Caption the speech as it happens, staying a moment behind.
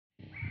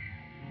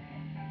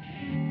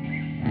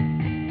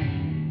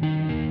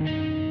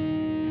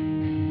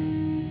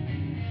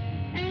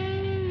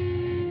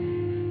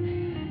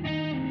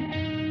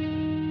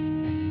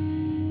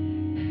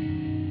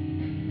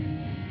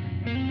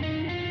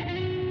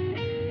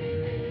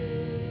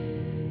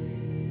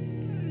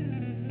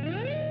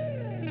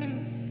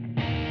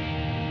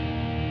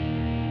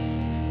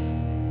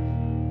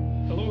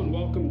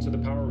to the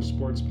Power of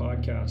Sports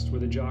podcast, where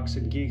the jocks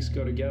and geeks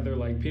go together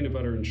like peanut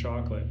butter and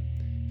chocolate.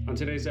 On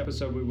today's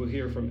episode, we will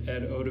hear from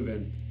Ed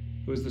Odeven,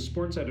 who is the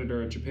sports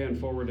editor at Japan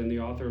Forward and the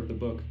author of the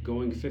book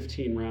Going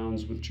 15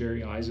 Rounds with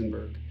Jerry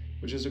Izenberg,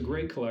 which is a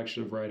great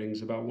collection of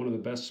writings about one of the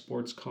best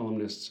sports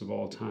columnists of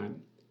all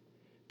time.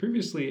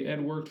 Previously,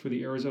 Ed worked for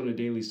the Arizona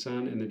Daily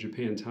Sun and the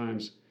Japan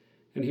Times,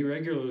 and he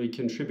regularly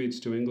contributes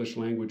to English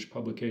language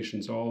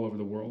publications all over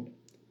the world.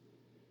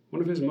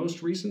 One of his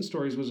most recent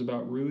stories was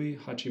about Rui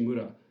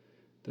Hachimura,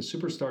 the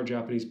superstar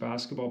Japanese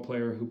basketball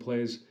player who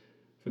plays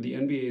for the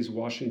NBA's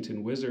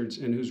Washington Wizards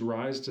and whose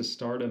rise to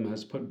stardom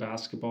has put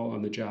basketball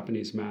on the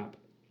Japanese map.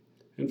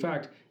 In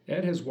fact,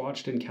 Ed has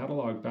watched and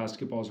cataloged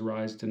basketball's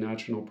rise to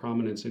national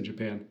prominence in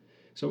Japan,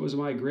 so it was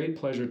my great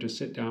pleasure to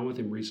sit down with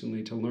him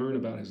recently to learn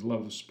about his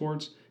love of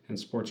sports and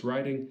sports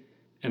writing,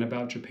 and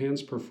about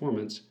Japan's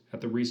performance at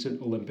the recent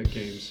Olympic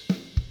Games.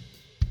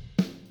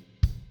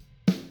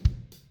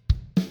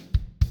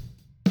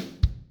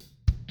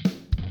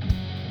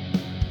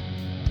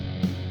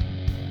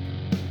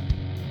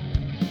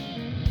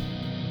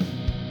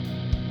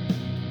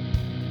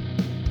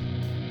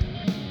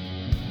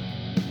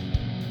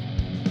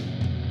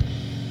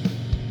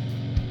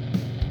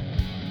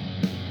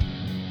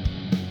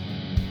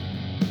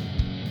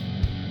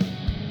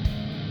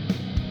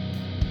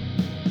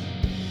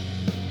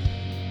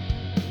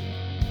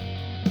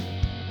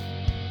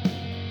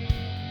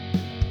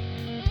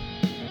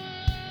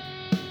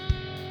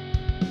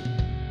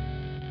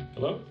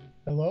 Hello?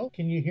 Hello,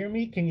 can you hear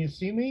me? Can you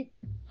see me?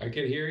 I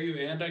can hear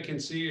you and I can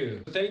see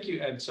you. Thank you,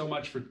 Ed, so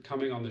much for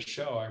coming on the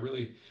show. I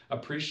really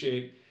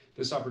appreciate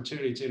this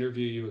opportunity to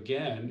interview you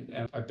again.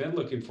 And I've been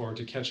looking forward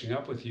to catching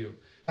up with you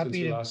since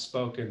we last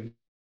spoke in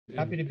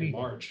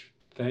March.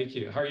 Thank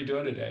you. How are you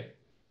doing today?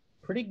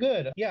 Pretty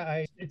good.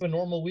 Yeah, it's a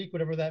normal week,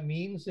 whatever that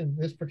means in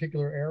this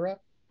particular era.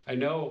 I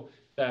know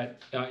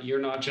that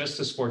you're not just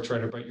a sports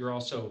writer, but you're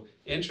also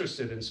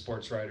interested in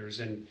sports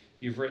writers. And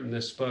you've written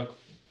this book,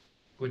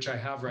 which I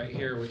have right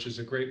here, which is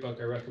a great book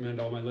I recommend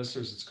to all my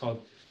listeners. It's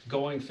called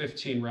Going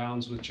 15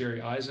 Rounds with Jerry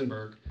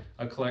Izenberg,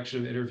 a collection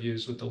of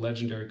interviews with the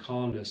legendary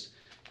columnist.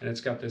 And it's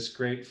got this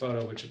great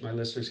photo, which my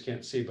listeners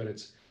can't see, but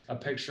it's a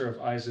picture of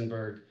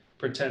Izenberg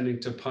pretending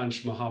to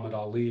punch Muhammad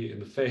Ali in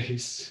the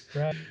face,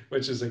 right,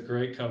 which is a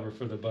great cover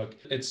for the book.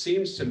 It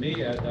seems to me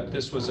that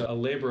this was a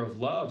labor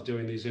of love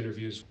doing these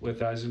interviews with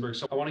Izenberg.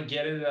 So I want to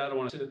get into that. I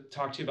want to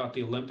talk to you about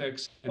the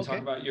Olympics and talk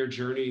about your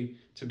journey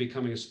to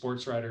becoming a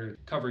sports writer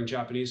and covering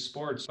Japanese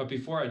sports. But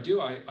before I do,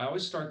 I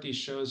always start these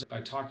shows by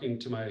talking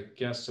to my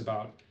guests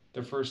about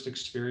their first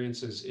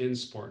experiences in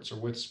sports or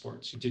with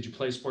sports. Did you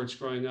play sports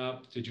growing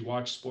up? Did you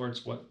watch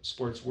sports? What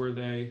sports were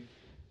they?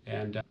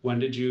 And when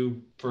did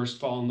you first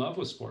fall in love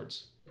with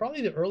sports?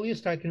 Probably the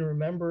earliest I can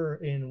remember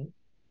in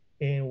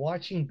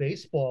watching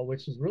baseball,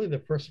 which is really the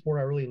first sport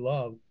I really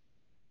loved.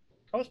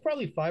 I was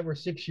probably 5 or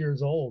 6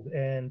 years old,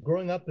 and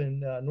growing up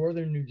in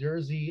northern New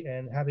Jersey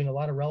and having a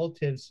lot of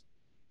relatives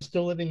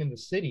still living in the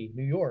city,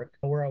 New York,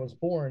 where I was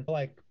born,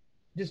 like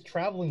just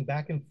traveling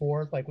back and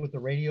forth, like with the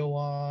radio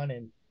on.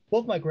 And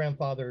both my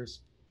grandfathers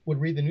would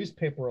read the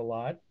newspaper a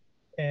lot.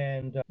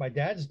 And my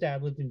dad's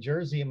dad lived in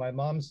Jersey, and my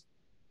mom's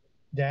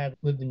dad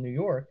lived in New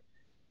York,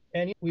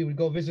 and we would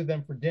go visit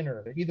them for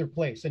dinner at either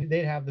place, and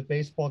they'd have the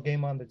baseball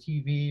game on the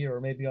TV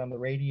or maybe on the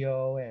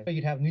radio, and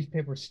you'd have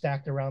newspapers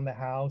stacked around the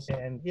house.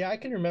 And yeah, I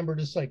can remember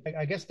just like,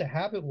 I guess the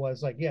habit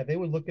was like, yeah, they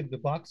would look at the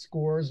box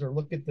scores or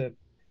look at the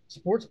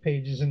sports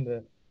pages in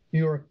the New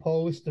York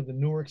Post or the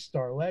Newark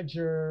Star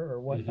Ledger or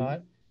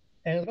whatnot.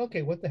 And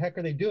okay, what the heck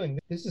are they doing?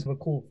 This is a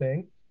cool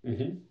thing.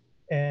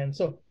 And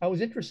so I was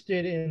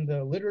interested in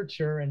the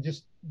literature and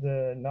just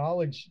the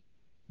knowledge,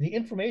 the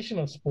information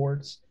of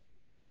sports,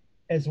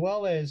 as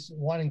well as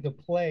wanting to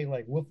play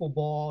like wiffle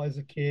ball as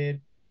a kid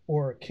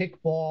or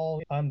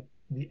kickball on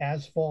the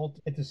asphalt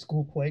at the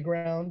school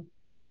playground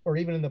or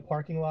even in the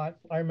parking lot.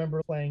 I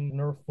remember playing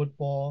Nerf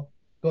football,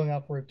 going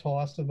out for a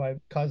toss with my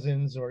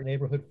cousins or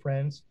neighborhood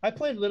friends. I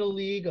played Little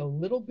League a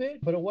little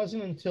bit, but it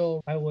wasn't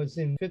until I was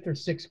in 5th or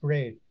 6th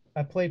grade.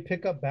 I played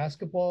pickup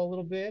basketball a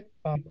little bit.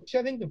 I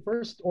think the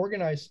first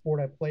organized sport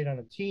I played on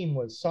a team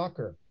was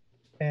soccer,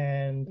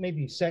 and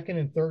maybe 2nd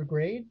and 3rd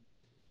grade.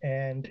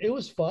 And it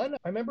was fun.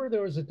 I remember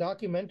there was a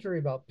documentary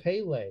about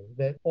Pele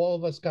that all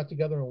of us got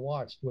together and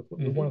watched with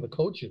one of the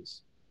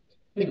coaches.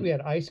 I think we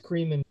had ice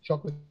cream and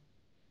chocolate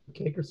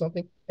cake or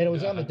something. And it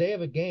was on the day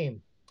of a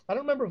game. I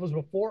don't remember if it was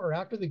before or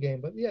after the game,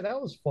 but yeah, that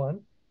was fun.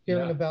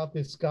 Hearing about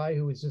this guy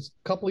who was just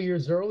a couple of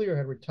years earlier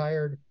had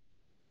retired,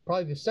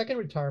 probably the second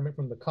retirement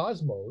from the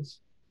Cosmos.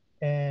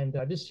 And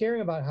just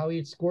hearing about how he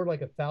had scored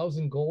like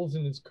 1,000 goals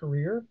in his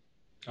career.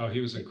 Oh,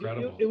 he was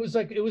incredible. It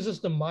was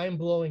just a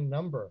mind-blowing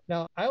number.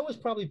 Now, I was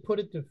probably put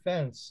at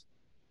defense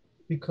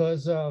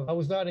because I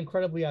was not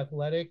incredibly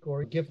athletic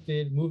or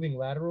gifted moving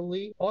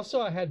laterally.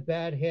 Also, I had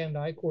bad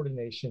hand-eye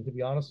coordination, to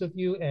be honest with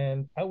you,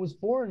 and I was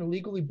born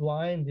legally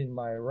blind in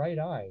my right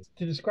eye.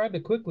 To describe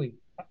it quickly,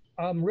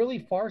 I'm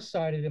really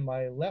farsighted in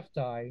my left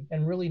eye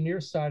and really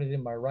nearsighted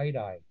in my right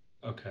eye.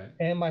 Okay.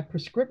 And my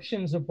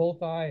prescriptions of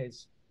both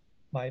eyes,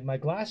 my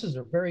glasses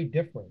are very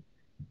different.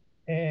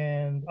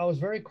 And I was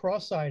very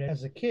cross-eyed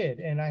as a kid,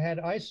 and I had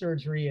eye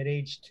surgery at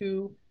age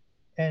 2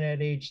 and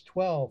at age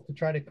 12 to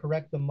try to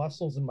correct the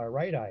muscles in my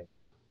right eye.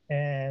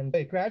 And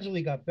it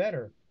gradually got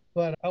better,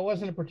 but I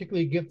wasn't a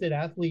particularly gifted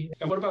athlete.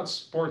 And what about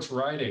sports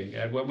writing?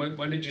 And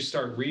when did you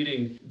start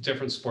reading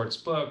different sports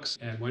books?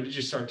 And when did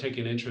you start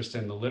taking interest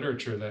in the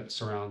literature that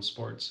surrounds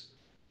sports?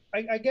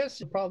 I guess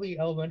probably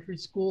elementary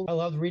school. I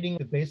loved reading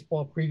the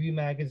baseball preview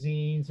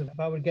magazines. And if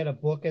I would get a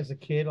book as a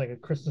kid, like a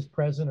Christmas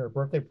present or a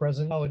birthday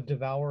present, I would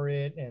devour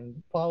it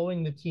and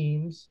following the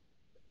teams,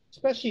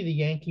 especially the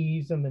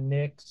Yankees and the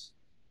Knicks,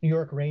 New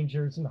York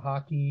Rangers and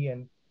hockey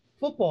and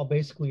football,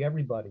 basically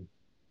everybody,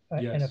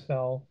 Yes.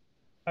 NFL.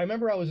 I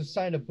remember I was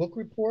assigned a book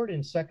report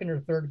in second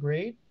or third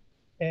grade,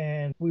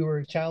 and we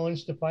were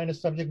challenged to find a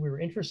subject we were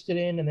interested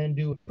in and then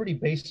do a pretty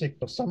basic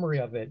summary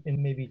of it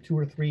in maybe 2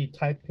 or 3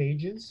 typed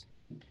pages.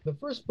 The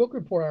first book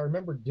report I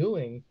remember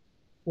doing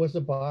was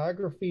a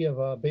biography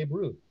of Babe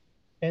Ruth.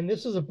 And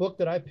this is a book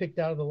that I picked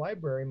out of the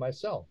library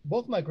myself.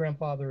 Both my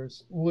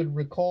grandfathers would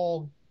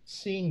recall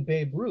seeing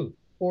Babe Ruth,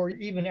 or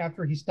even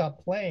after he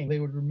stopped playing, they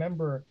would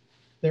remember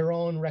their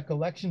own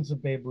recollections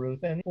of Babe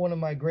Ruth. And one of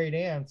my great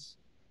aunts,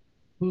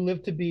 who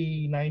lived to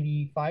be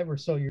 95 or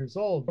so years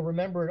old,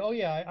 remembered, oh,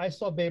 yeah, I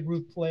saw Babe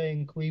Ruth play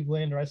in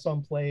Cleveland, or I saw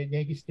him play at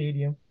Yankee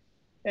Stadium.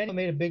 And it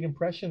made a big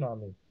impression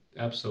on me.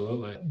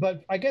 Absolutely.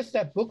 But I guess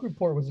that book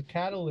report was a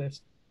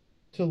catalyst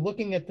to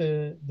looking at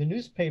the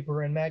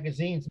newspaper and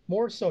magazines,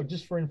 more so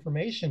just for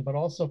information, but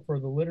also for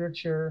the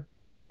literature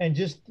and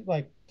just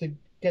like to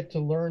get to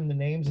learn the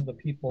names of the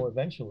people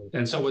eventually.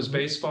 And so was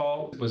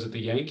baseball, was it the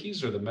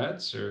Yankees or the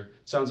Mets? Or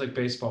sounds like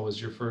baseball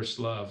was your first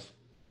love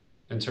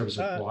in terms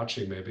of Uh,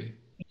 watching, maybe.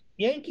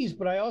 Yankees,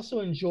 but I also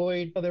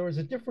enjoyed, there was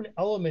a different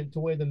element to the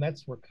way the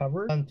Mets were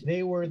covered.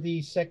 They were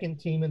the second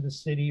team in the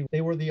city.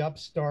 They were the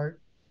upstart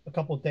a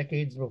couple of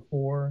decades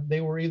before.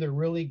 They were either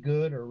really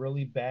good or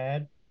really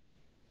bad.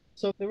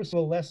 So there was a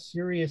less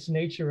serious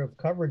nature of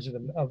coverage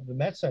of the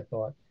Mets, I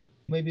thought.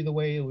 Maybe the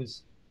way it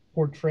was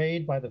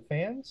portrayed by the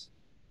fans.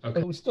 Okay.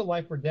 It was still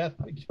life or death,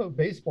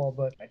 baseball,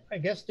 but I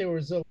guess there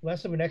was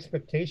less of an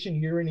expectation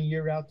year in and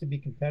year out to be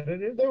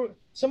competitive. There were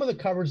some of the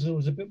coverage that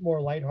was a bit more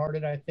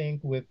lighthearted, I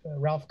think, with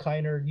Ralph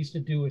Kiner used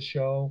to do a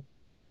show,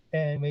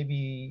 and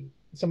maybe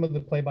some of the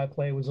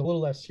play-by-play was a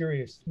little less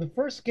serious. The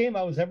first game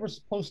I was ever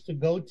supposed to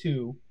go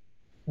to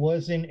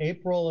was in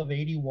April of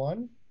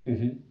 '81,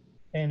 Mm-hmm.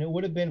 and it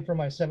would have been for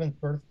my 7th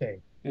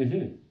birthday.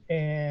 Mm-hmm.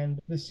 And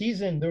the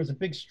season, there was a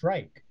big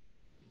strike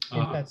in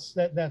Ah,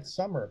 that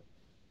summer.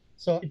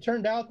 So it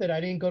turned out that I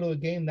didn't go to a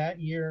game that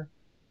year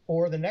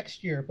or the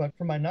next year. But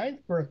for my 9th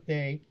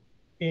birthday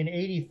in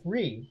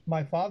 '83,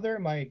 my father,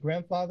 my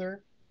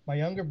grandfather, my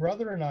younger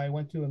brother, and I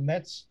went to a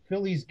Mets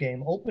Phillies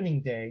game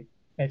opening day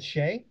at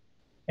Shea.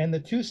 And the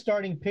two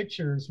starting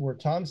pitchers were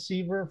Tom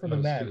Seaver for I the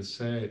was going to Mets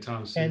say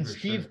Tom and Seaver, sure.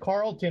 Steve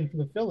Carlton for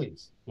the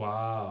Phillies.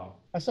 Wow.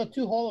 I saw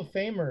two Hall of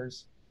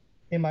Famers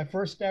in my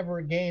first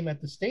ever game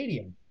at the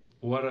stadium.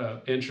 What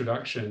a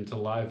introduction to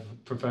live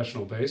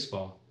professional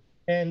baseball.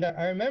 And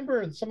I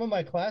remember some of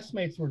my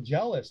classmates were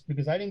jealous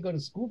because I didn't go to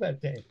school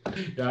that day.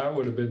 Yeah, I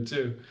would have been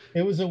too.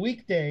 It was a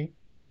weekday.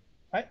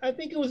 I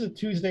think it was a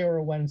Tuesday or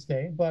a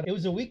Wednesday, but it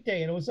was a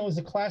weekday, and it was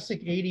a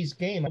classic '80s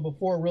game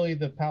before really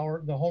the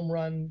home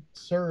run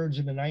surge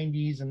in the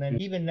 '90s, and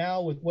then even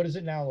now with what is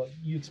it now?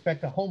 You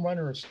expect a home run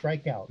or a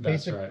strikeout,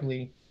 That's right.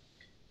 basically.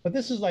 But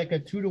this is like a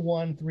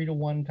 2-1,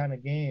 3-1 kind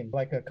of game,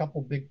 like a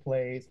couple big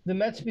plays. The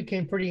Mets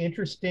became pretty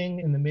interesting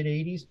in the mid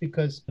 '80s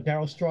because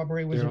Darryl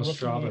Strawberry was a Daryl rookie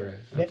Strawberry,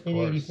 of in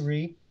course.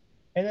 '83,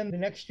 and then the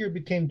next year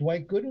became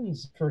Dwight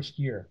Gooden's first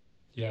year.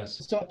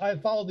 Yes. So I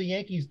followed the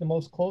Yankees the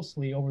most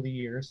closely over the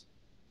years,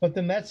 but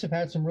the Mets have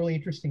had some really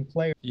interesting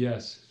players.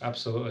 Yes,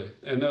 absolutely.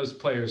 And those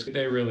players,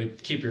 they really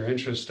keep your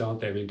interest, don't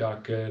they? I mean,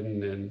 Doc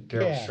Gooden and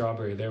Daryl Yeah,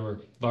 Strawberry, they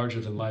were larger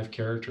than life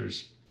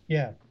characters.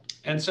 yeah.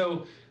 And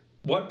so,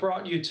 what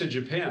brought you to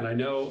Japan? I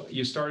know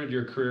you started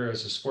your career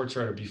as a sports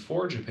writer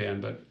before Japan,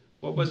 but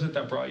what was it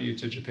that brought you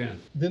to Japan?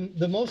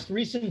 The most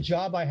recent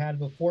job I had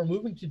before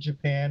moving to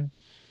Japan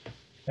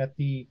at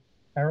the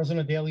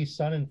Arizona Daily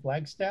Sun in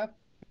Flagstaff,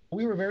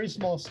 we were a very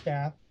small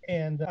staff,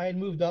 and I had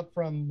moved up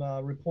from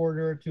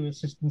reporter to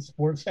assistant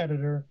sports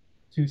editor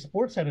to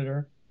sports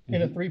editor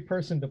in a Mm-hmm.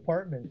 three-person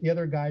department. The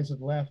other guys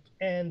had left,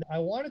 and I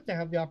wanted to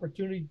have the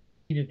opportunity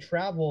to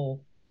travel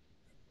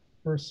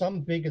for some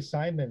big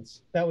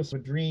assignments. That was a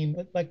dream.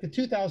 Like the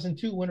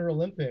 2002 Winter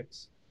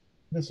Olympics,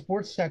 the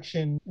sports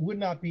section would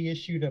not be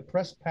issued a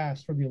press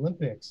pass for the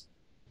Olympics.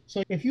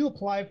 So if you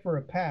apply for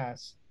a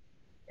pass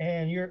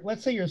and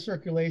let's say your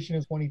circulation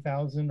is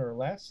 20,000 or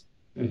less,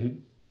 Mm-hmm.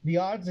 the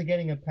odds of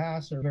getting a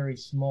pass are very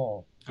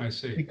small I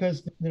see.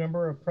 because the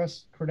number of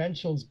press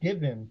credentials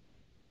given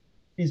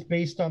is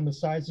based on the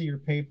size of your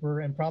paper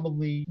and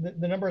probably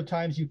the number of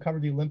times you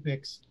covered the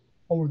Olympics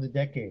over the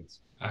decades.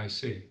 I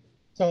see.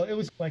 So it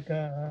was like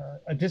a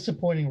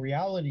disappointing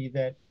reality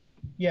that,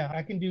 yeah,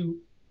 I can do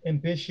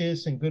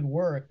ambitious and good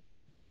work,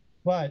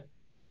 but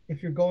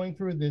if you're going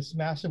through this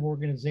massive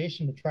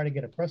organization to try to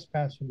get a press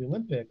pass for the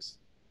Olympics,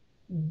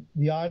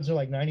 the odds are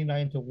like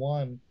 99 to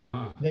 1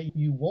 Huh. that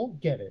you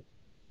won't get it.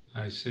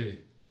 I see.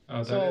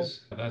 Oh, So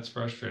that's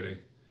frustrating.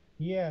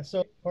 yeah,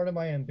 so part of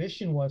my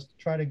ambition was to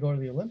try to go to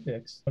the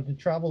Olympics, to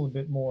travel a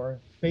bit more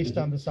based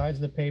on Hmm. the size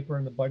of the paper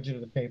and the budget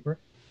of the paper.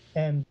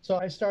 And so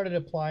I started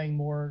applying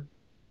more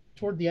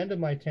toward the end of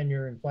my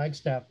tenure in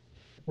Flagstaff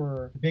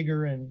for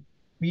bigger and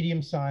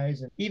medium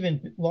size and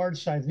even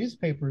large size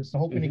newspapers,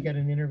 hoping to Hmm. get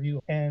an interview.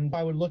 And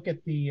I would look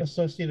at the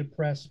Associated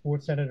Press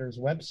sports editor's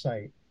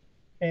website.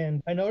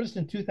 And I noticed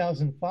in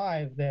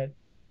 2005 that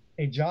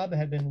a job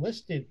had been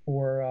listed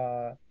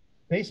for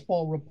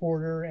baseball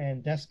reporter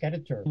and desk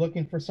editor,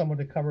 looking for someone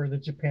to cover the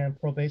Japan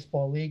Pro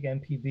Baseball League,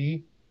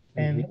 MPB.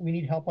 And Hmm. we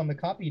need help on the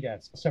copy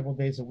desk several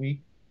days a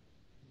week.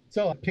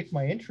 So I picked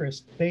my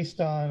interest based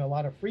on a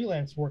lot of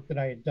freelance work that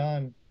I had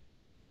done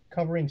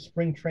covering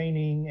spring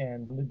training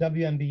and the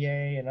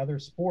WNBA and other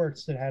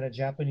sports that had a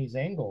Japanese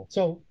angle.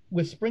 So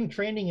with spring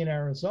training in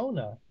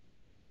Arizona,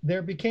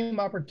 there became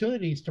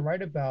opportunities to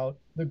write about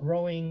the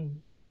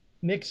growing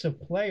mix of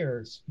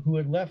players who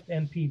had left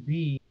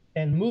MPB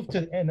and moved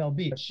to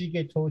MLB.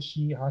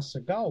 Shigetoshi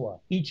Hasagawa,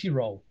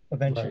 Ichiro, Right.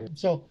 eventually.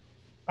 So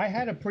I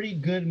had a pretty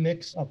good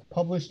mix of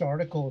published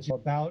articles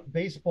about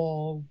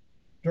baseball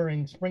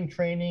during spring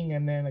training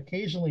and then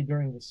occasionally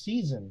during the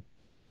season.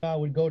 I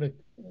would go to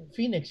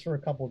Phoenix for a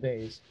couple of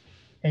days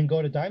and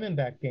go to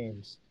Diamondback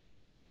games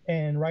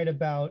and write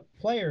about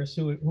players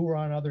who were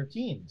on other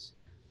teams.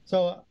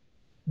 So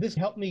this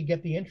helped me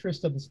get the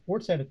interest of the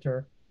sports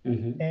editor.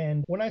 Hmm.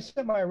 And when I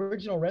sent my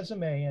original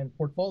resume and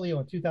portfolio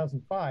in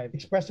 2005,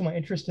 expressing my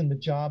interest in the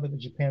job at the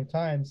Japan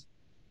Times,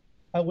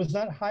 I was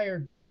not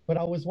hired, but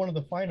I was one of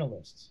the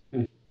finalists.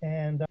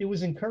 And it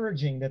was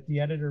encouraging that the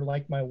editor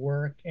liked my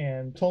work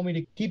and told me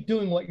to keep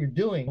doing what you're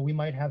doing. We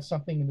might have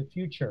something in the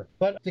future.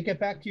 But to get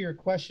back to your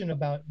question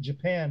about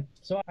Japan,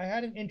 so I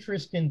had an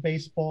interest in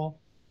baseball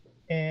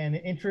and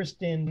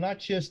interest in not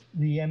just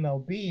the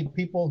MLB,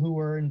 people who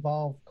were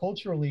involved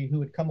culturally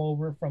who had come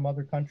over from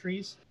other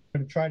countries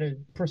to try to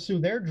pursue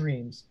their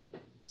dreams.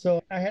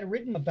 So I had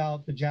written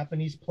about the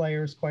Japanese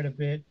players quite a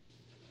bit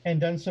and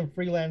done some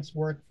freelance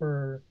work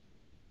for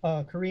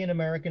a Korean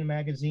American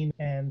magazine.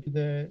 And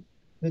the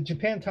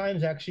Japan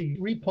Times actually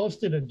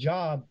reposted a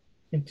job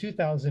in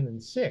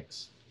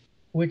 2006,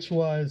 which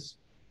was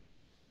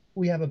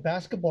we have a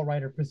basketball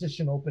writer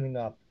position opening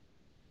up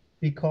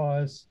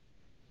because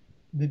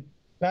the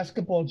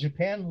Basketball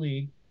Japan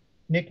League,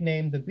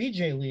 nicknamed the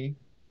BJ League,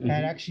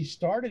 had Hmm. actually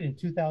started in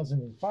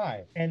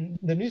 2005. And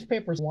the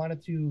newspapers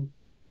wanted to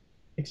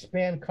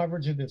expand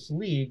coverage of this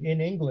league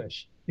in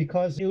English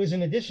because it was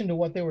in addition to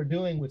what they were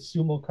doing with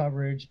sumo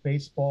coverage,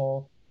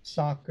 baseball,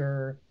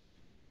 soccer,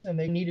 and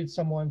they needed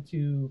someone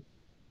to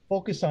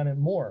focus on it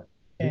more.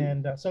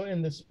 And so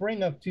in the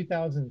spring of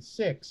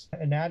 2006,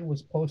 an ad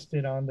was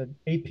posted on the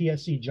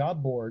APSC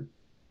job board.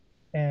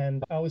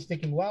 And I was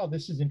thinking, wow,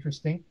 this is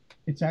interesting.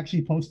 It's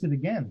actually posted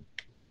again.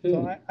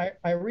 So Hmm.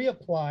 I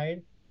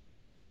reapplied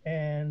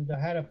and I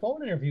had a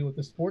phone interview with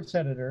the sports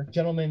editor, a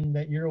gentleman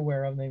that you're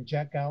aware of named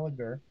Jack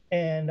Gallagher.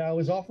 And I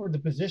was offered the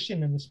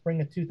position in the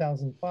spring of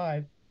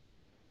 2005.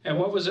 And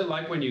what was it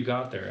like when you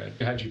got there?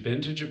 Had you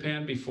been to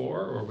Japan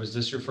before, or was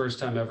this your first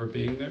time ever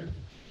being there?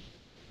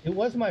 It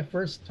was my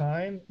first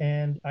time,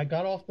 and I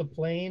got off the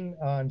plane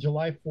on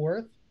July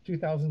 4th,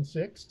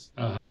 2006.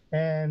 Uh,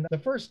 And the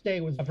first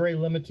day was a very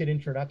limited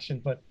introduction,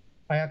 but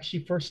I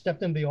actually first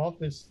stepped in the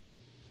office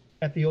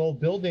at the old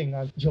building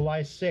on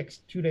July 6th,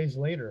 2 days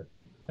later.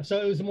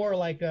 So it was more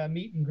like a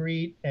meet and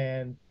greet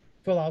and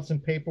fill out some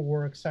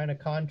paperwork, sign a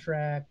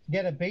contract,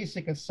 get a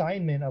basic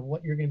assignment of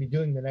what you're going to be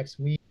doing the next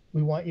week.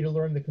 We want you to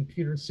learn the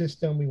computer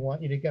system. We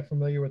want you to get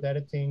familiar with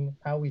editing,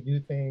 how we do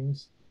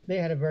things. They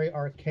had a very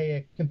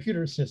archaic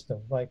computer system,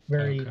 like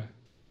okay.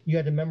 you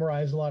had to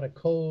memorize a lot of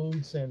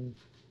codes and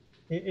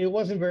it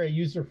wasn't very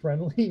user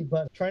friendly,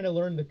 but trying to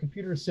learn the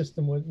computer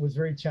system was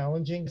very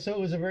challenging. So it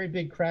was a very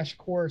big crash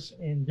course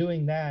in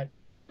doing that.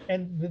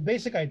 And the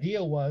basic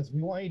idea was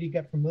we want you to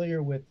get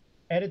familiar with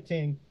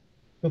editing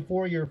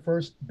before your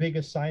first big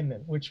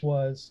assignment, which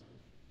was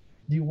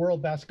the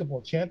World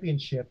Basketball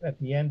Championship at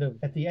the end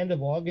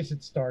of August.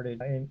 It started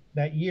in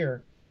that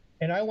year,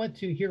 and I went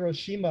to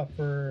Hiroshima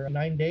for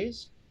 9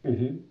 days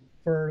Hmm.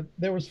 for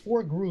there was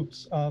four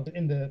groups of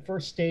in the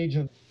first stage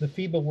of the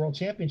FIBA World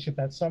Championship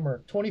that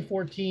summer.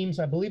 24 teams,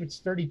 I believe it's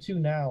 32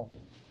 now.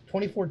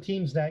 24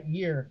 teams that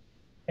year,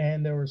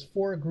 and there was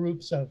four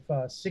groups of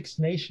 6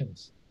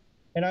 nations.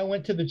 And I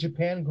went to the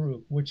Japan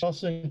group, which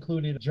also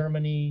included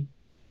Germany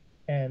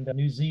and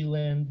New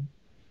Zealand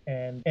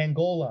and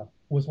Angola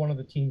was one of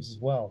the teams as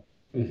well.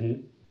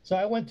 Hmm. So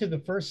I went to the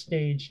first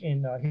stage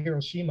in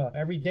Hiroshima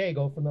every day,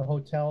 go from the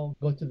hotel,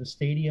 go to the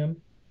stadium,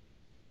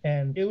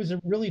 and it was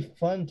a really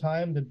fun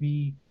time to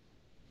be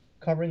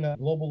covering a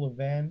global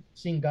event,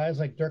 seeing guys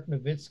like Dirk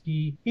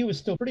Nowitzki. He was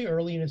still pretty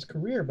early in his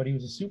career, but he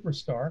was a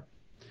superstar.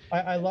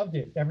 I loved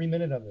it, every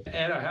minute of it.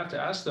 And I have to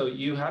ask though,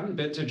 you hadn't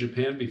been to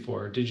Japan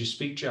before. Did you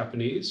speak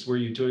Japanese? Were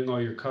you doing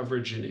all your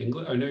coverage in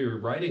English? I know you were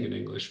writing in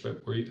English,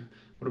 but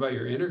what about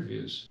your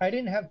interviews? I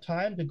didn't have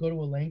time to go to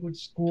a language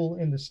school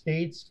in the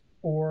States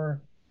or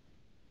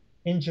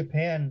in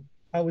Japan.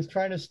 I was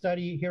trying to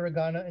study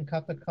hiragana and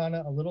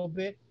katakana a little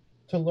bit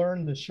to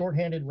learn the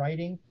shorthanded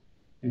writing,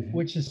 Hmm.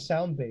 which is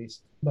sound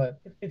based. But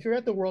if you're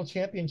at the World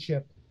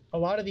Championship, a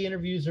lot of the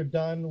interviews are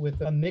done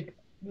with a mix,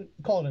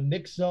 call it a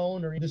mix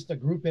zone or just a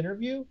group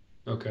interview.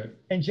 Okay.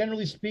 And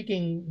generally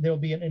speaking, there'll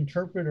be an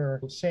interpreter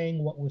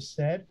saying what was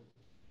said.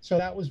 So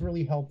that was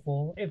really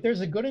helpful. If there's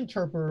a good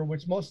interpreter,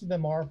 which most of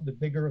them are for the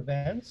bigger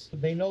events,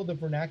 they know the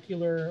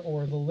vernacular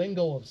or the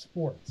lingo of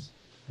sports.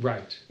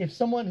 Right. If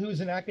someone who's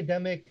an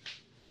academic,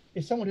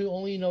 if someone who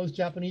only knows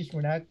Japanese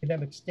from an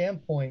academic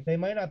standpoint, they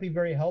might not be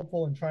very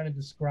helpful in trying to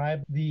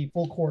describe the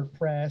full court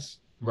press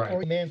Right.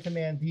 or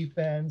man-to-man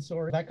defense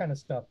or that kind of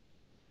stuff.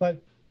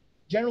 But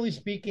generally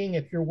speaking,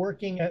 if you're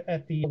working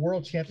at the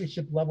World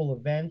Championship level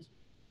event,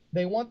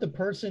 they want the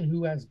person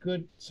who has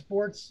good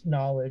sports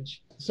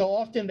knowledge. So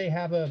often they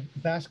have a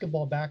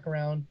basketball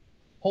background,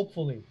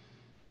 hopefully.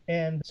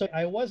 And so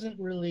I wasn't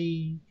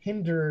really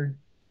hindered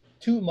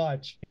too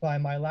much by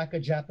my lack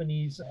of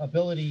Japanese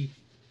ability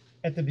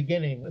at the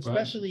beginning, Right.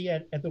 especially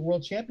at the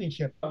World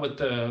Championship. With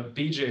the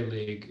BJ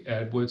League,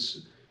 Ed,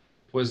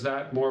 was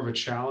that more of a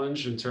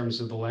challenge in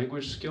terms of the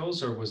language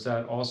skills, or was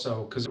that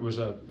also because it was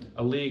a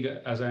league,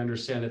 as I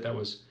understand it, that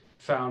was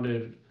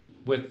founded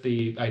with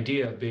the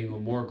idea of being a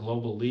more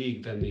global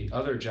league than the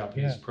other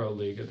Japanese Yeah. pro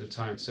league at the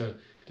time? So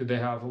did they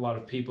have a lot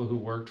of people who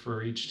worked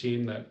for each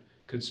team that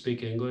could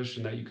speak English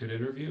and that you could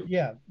interview?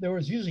 Yeah. There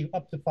was usually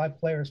up to 5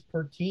 players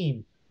per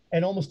team.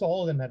 And almost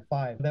all of them had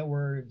five that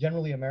were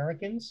generally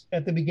Americans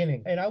at the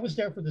beginning. And I was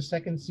there for the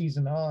second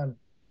season on.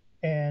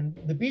 And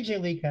the BJ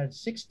League had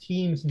 6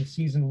 teams in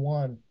season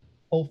one,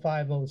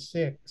 05,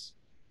 06.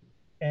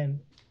 And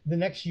the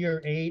next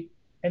year, 8.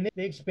 And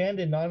they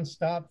expanded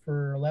nonstop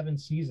for 11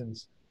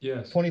 seasons,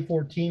 Yes.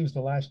 24 teams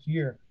the last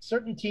year.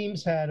 Certain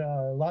teams had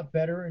a lot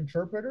better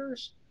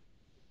interpreters.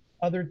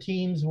 Other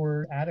teams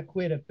were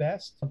adequate at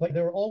best, but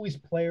there were always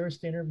players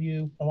to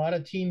interview. A lot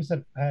of teams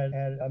have had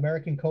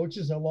American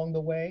coaches along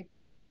the way.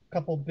 A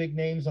couple of big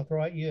names I'll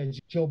throw at you.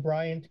 Joe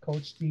Bryant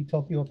coached the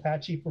Tokyo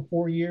Apache for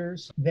 4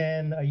 years.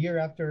 Then a year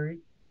after,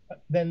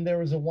 then there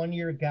was a 1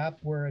 year gap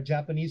where a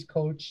Japanese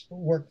coach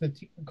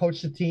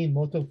coached the team,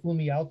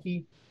 Motofumi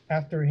Aoki.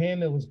 After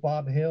him, it was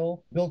Bob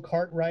Hill. Bill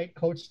Cartwright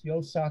coached the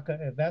Osaka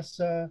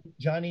Evessa.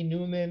 Johnny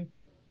Newman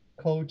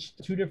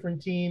coached 2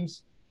 different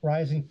teams,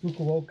 Rising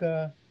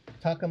Fukuoka,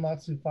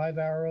 Takamatsu Five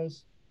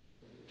Arrows.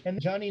 And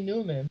Johnny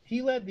Newman,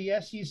 he led the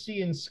SEC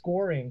in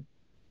scoring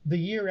the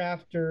year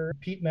after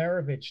Pete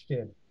Maravich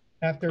did,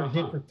 after it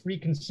did Uh-huh. for 3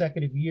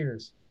 consecutive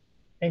years.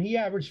 And he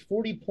averaged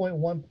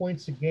 40.1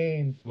 points a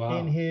game in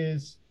Wow.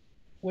 his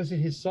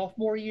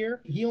sophomore year?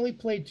 He only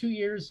played 2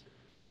 years.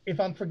 If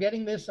I'm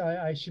forgetting this,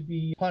 I should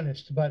be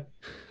punished, but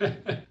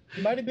it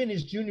might have been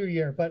his junior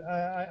year, but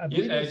I you,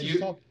 believe it was Ed, his you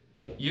sophomore.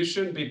 you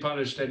shouldn't be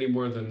punished any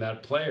more than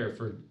that player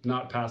for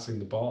not passing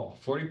the ball.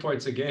 40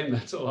 points a game,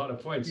 that's a lot of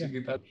points. Yeah. You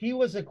get that. He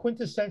was a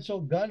quintessential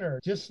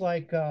gunner, just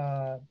like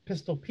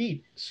Pistol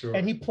Pete. And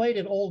Sure. he played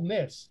at Ole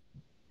Miss.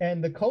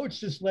 And the coach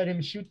just let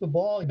him shoot the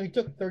ball. He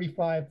took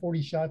 35,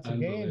 40 shots a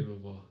game.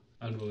 Unbelievable.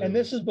 And Unbelievable.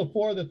 this is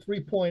before the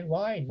 3-point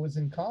line was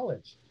in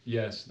college.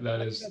 Yes,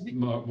 that is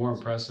more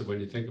impressive when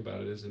you think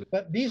about it, isn't it?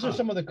 But these are Huh.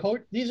 some of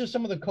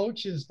the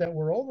coaches that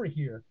were over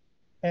here.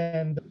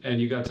 And And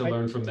you got to I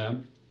learn from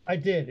them? I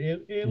did.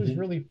 It was Hmm.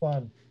 really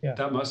fun. Yeah.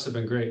 That must have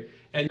been great.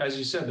 And as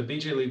you said, the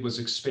BJ League was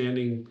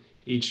expanding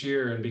each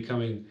year and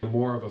becoming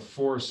more of a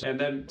force. And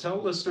then tell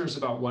listeners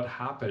about what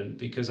happened,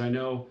 because I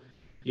know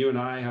you and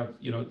I have,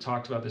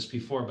 talked about this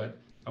before, but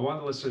I want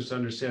the listeners to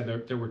understand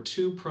there were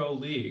two pro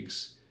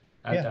leagues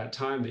at Yeah. that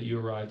time that you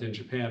arrived in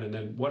Japan. And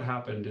then what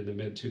happened in the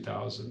mid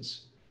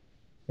 2000s?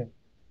 Okay.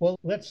 Well,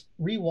 let's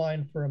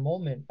rewind for a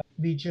moment.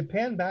 The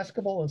Japan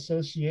Basketball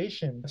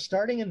Association,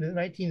 starting in the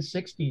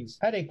 1960s,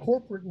 had a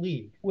corporate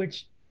league,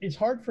 which is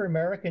hard for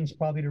Americans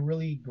probably to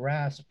really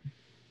grasp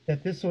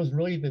that this was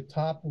really the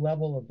top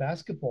level of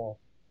basketball,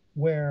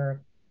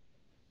 where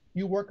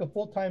you work a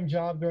full-time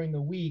job during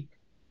the week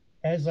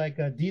as like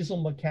a diesel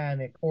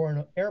mechanic or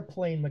an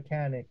airplane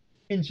mechanic.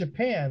 In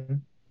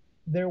Japan,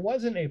 there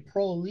wasn't a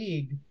pro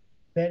league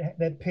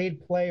that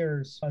paid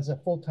players as a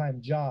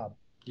full-time job.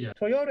 Yeah.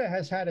 Toyota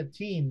has had a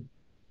team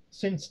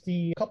since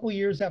the couple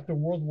years after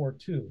World War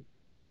II.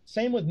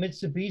 Same with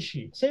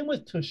Mitsubishi. Same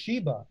with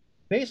Toshiba.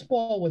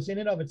 Baseball was in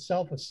and of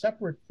itself a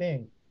separate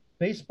thing.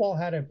 Baseball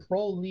had a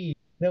pro league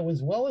that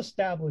was well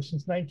established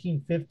since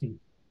 1950,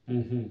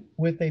 Hmm.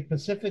 with a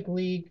Pacific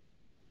League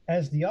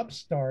as the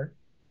upstart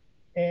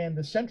and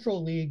the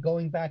Central League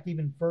going back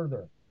even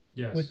further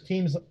Yes, with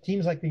teams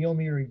like the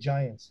Yomiuri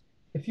Giants.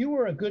 If you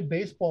were a good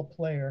baseball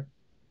player,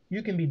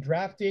 you can be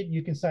drafted,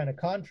 you can sign a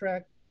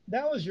contract.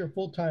 That was your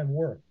full-time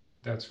work.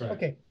 that's right.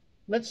 Okay,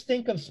 let's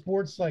think of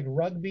sports like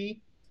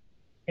rugby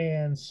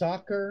and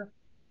soccer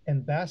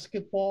and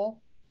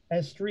basketball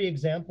as 3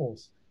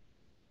 examples.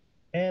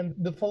 And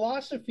the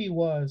philosophy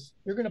was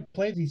you're going to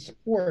play these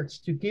sports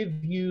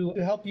to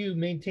help you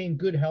maintain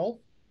good health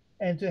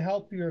and to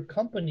help your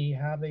company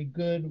have a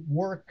good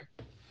work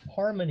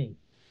harmony.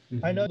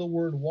 I know the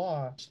word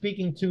 "wa"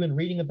 speaking to and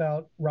reading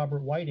about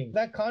Robert Whiting.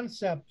 That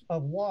concept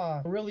of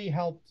 "wa" really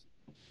helped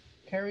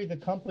carry the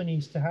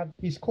companies to have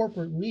these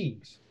corporate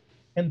leagues.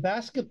 And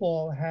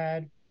basketball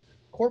had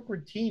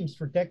corporate teams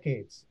for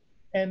decades.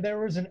 And there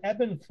was an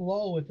ebb and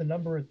flow with the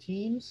number of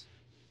teams.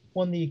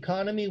 When the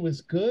economy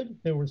was good,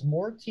 there was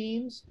more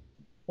teams.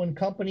 When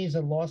companies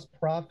had lost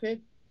profit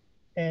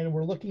and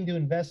were looking to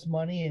invest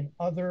money in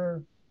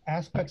other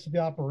aspects of the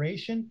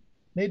operation,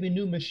 maybe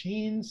new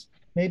machines,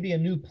 maybe a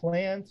new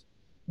plant,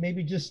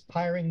 maybe just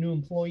hiring new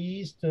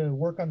employees to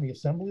work on the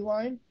assembly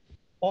line,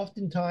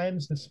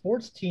 oftentimes the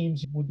sports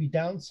teams would be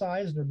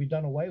downsized or be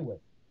done away with.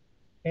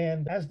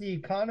 And as the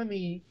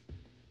economy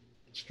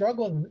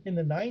struggled in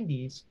the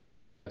 90s,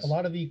 a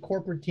lot of the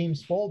corporate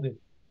teams folded.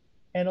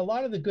 And a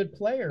lot of the good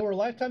players were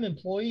lifetime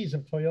employees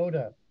of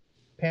Toyota,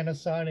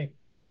 Panasonic,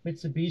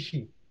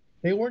 Mitsubishi.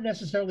 They weren't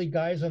necessarily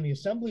guys on the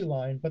assembly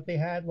line, but they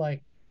had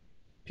like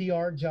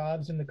PR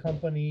jobs in the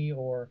company,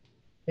 or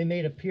they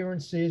made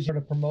appearances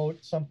to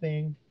promote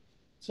something.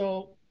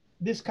 So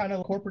this kind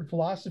of corporate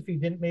philosophy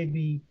didn't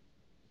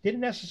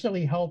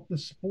necessarily help the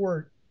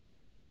sport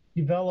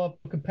develop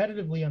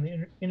competitively on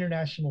the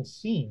international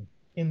scene.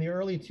 In the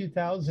early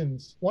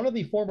 2000s, one of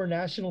the former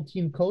national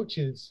team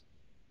coaches,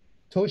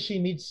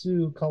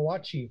 Toshimitsu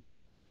Kawachi,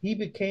 he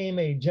became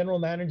a general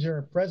manager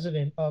and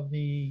president of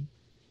the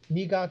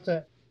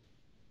Niigata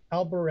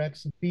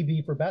Albirex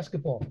BB for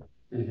basketball.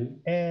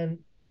 And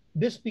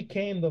this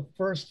became the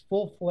first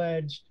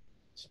full-fledged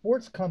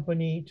sports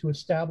company to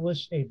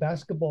establish a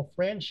basketball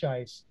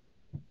franchise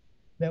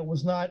that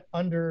was not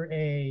under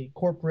a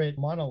corporate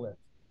monolith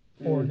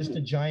or just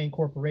a giant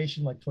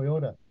corporation like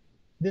Toyota.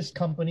 This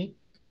company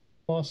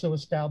also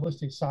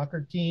established a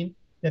soccer team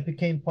that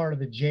became part of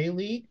the J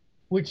League,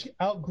 which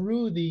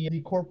outgrew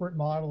the corporate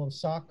model of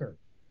soccer,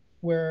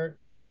 where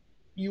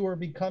you were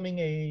becoming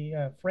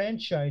a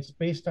franchise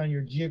based on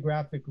your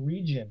geographic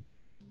region.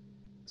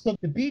 So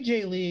the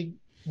BJ League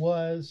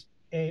was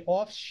an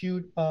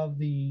offshoot of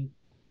the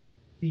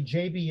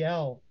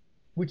JBL,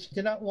 which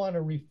did not want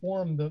to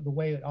reform the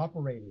way it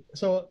operated.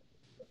 So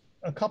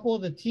a couple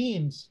of the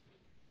teams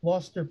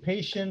lost their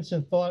patience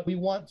and thought, we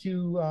want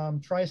to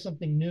try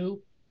something new.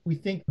 We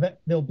think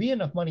that there'll be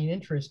enough money and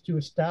interest to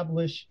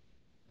establish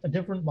a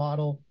different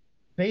model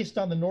based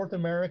on the North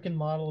American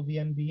model of the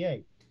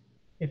NBA.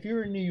 If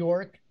you're in New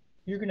York,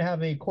 you're going to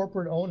have a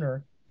corporate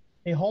owner,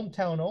 a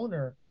hometown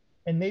owner,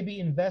 and maybe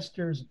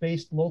investors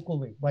based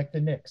locally, like the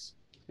Knicks,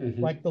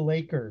 like the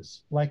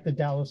Lakers, like the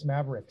Dallas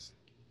Mavericks.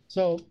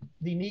 So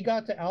the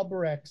Niigata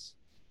Albirex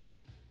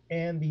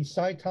and the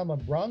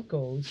Saitama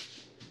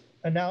Broncos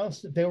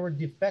announced that they were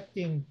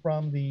defecting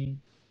from the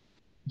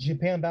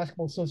Japan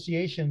Basketball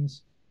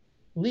Association's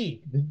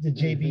league, the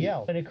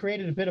JBL. And it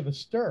created a bit of a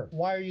stir.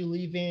 Why are you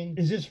leaving?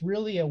 Is this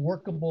really a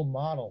workable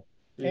model?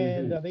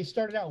 And they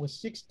started out with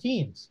 6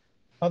 teams,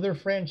 other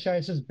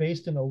franchises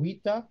based in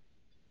Oita,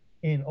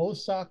 in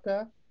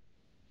Osaka,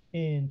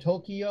 in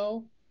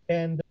Tokyo.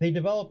 And they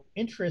developed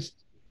interest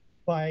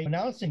by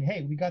announcing,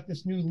 hey, we got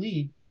this new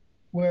league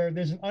where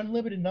there's an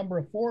unlimited number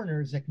of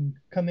foreigners that can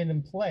come in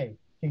and play,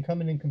 can come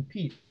in and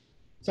compete.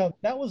 So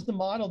that was the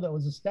model that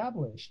was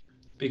established.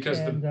 Because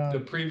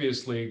the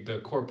previous league, the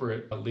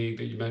corporate league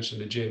that you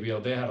mentioned, the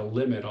JBL, they had a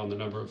limit on the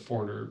number of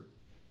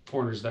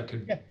foreigners that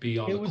could be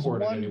on the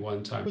court at any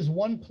one time. It was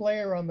one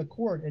player on the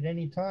court at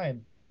any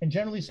time. And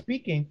generally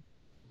speaking,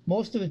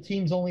 most of the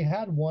teams only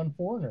had one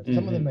foreigner.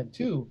 Some of them had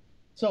 2.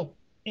 So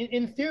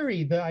in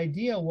theory, the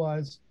idea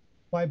was,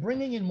 by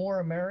bringing in more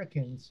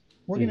Americans,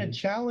 we're going to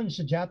challenge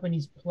the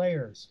Japanese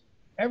players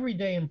every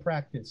day in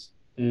practice.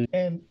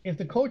 And if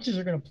the coaches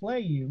are going to play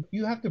you,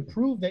 you have to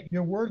prove that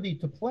you're worthy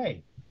to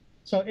play.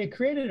 So it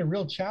created a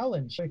real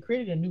challenge. It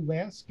created a new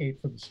landscape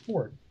for the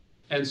sport.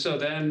 And so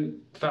then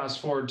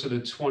fast forward to the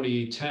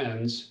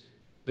 2010s,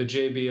 the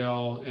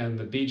JBL and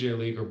the BJ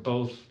League are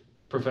both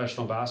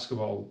professional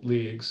basketball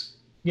leagues.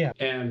 Yeah.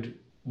 And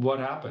what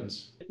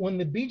happens? When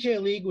the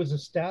BJ League was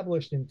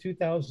established in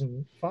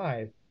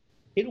 2005,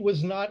 it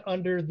was not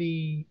under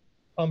the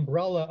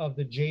umbrella of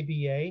the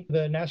JBA,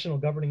 the national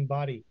governing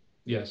body.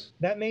 Yes.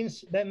 That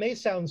may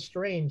sound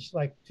strange,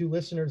 like to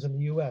listeners in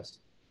the U.S.,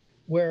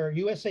 where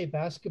USA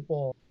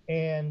Basketball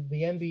and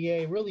the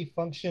NBA really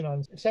function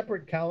on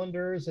separate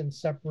calendars and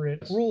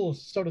separate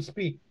rules, so to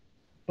speak.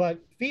 But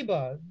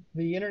FIBA,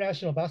 the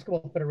International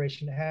Basketball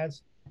Federation,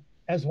 has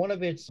as one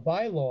of its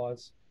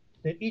bylaws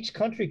that each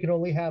country can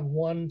only have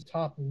one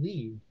top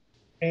league.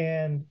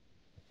 And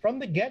from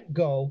the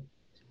get-go,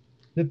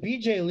 the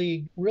BJ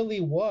League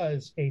really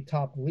was a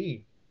top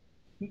league.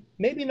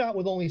 Maybe not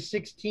with only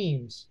 6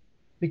 teams,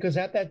 because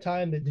at that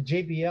time the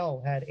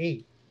JBL had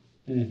 8.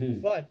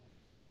 But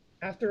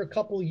after a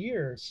couple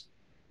years,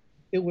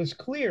 it was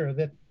clear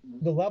that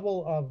the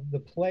level of the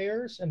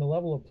players and the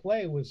level of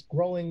play was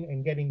growing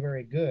and getting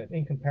very good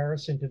in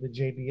comparison to the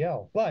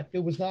JBL. But it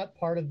was not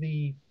part of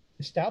the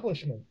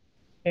establishment.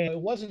 And it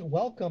wasn't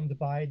welcomed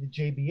by the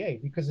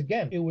JBA because,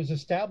 again, it was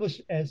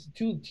established as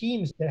 2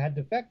 teams that had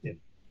defected.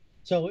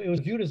 So it was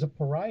viewed as a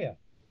pariah.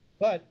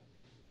 But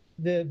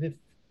the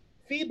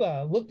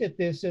FIBA looked at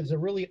this as a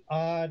really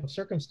odd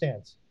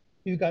circumstance.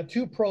 You've got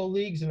two pro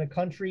leagues in a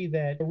country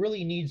that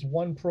really needs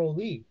one pro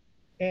league.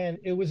 And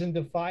it was in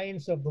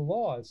defiance of the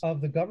laws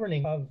of the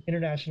governing of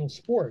international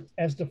sport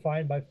as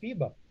defined by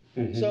FIBA.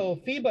 So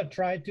FIBA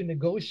tried to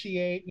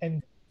negotiate,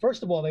 and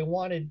first of all, they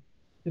wanted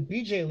the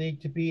BJ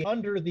League to be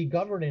under the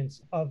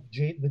governance of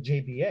the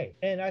JBA.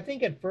 And I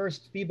think at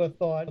first FIBA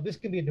thought, oh, this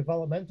can be a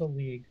developmental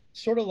league,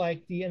 sort of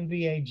like the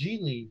NBA G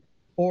League,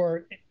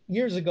 or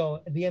years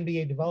ago, the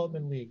NBA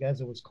Development League,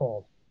 as it was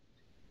called.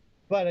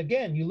 But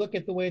again, you look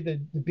at the way the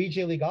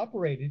BJ League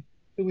operated,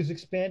 it was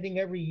expanding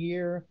every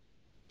year.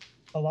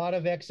 A lot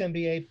of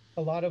ex-NBA,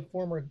 a lot of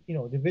former,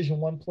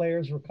 Division I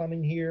players were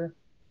coming here.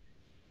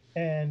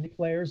 And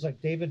players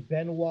like David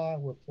Benoit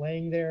were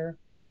playing there.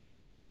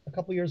 A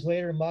couple years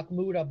later,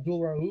 Mahmoud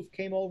Abdul-Rauf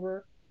came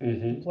over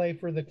to play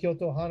for the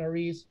Kyoto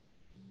Hanaris.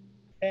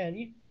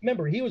 And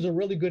remember, he was a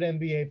really good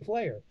NBA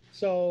player.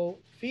 So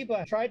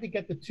FIBA tried to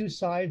get the two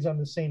sides on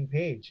the same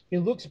page. It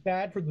looks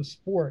bad for the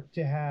sport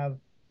to have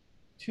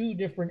two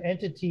different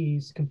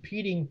entities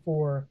competing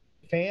for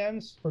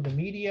fans, for the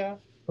media,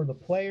 for the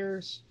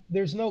players.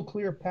 There's no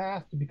clear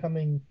path to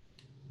becoming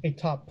a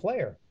top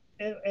player.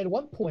 And at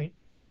one point,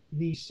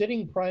 the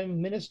sitting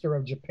prime minister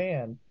of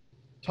Japan,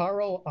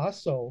 Taro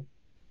Aso,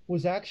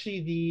 was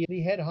actually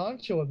the head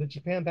honcho of the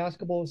Japan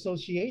Basketball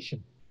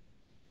Association.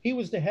 He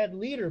was the head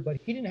leader, but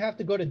he didn't have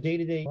to go to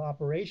day-to-day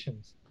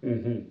operations.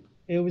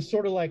 It was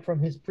sort of like from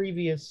his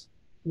previous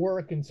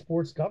work in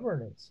sports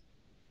governance.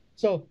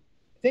 So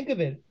think of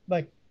it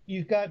like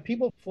you've got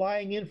people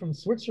flying in from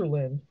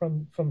Switzerland,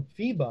 from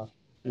FIBA,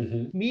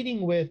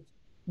 meeting with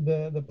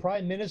the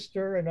prime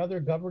minister and other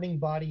governing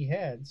body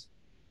heads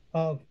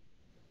of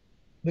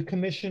the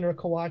commissioner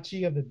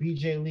Kawachi of the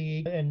BJ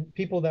League, and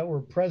people that were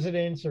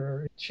presidents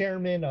or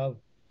chairmen of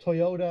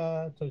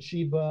Toyota,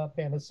 Toshiba,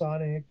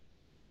 Panasonic,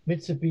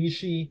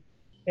 Mitsubishi.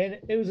 And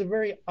it was a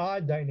very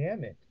odd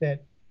dynamic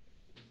that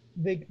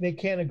they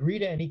can't agree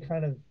to any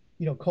kind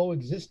of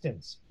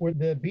coexistence, where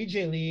the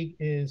BJ League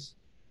is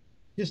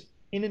just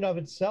in and of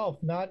itself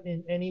not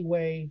in any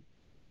way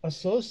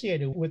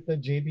associated with the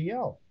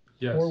JBL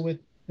or with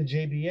the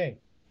JBA.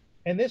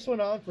 And this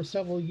went on for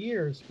several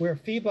years, where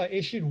FIBA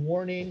issued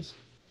warnings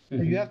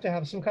where you have to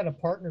have some kind of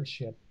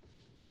partnership,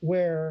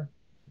 where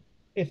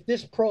if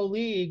this pro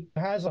league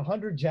has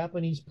 100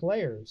 Japanese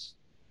players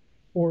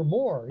or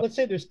more, let's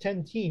say there's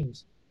 10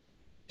 teams,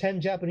 10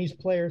 Japanese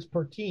players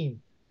per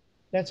team,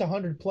 that's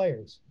 100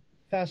 players.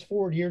 Fast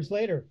forward years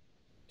later,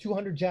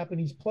 200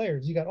 Japanese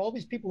players. You got all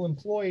these people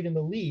employed in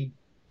the league,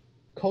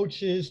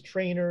 coaches,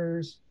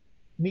 trainers,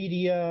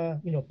 media,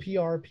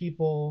 PR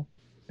people,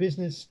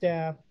 business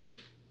staff.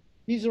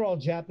 These are all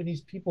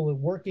Japanese people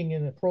working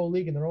in a pro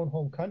league in their own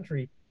home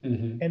country,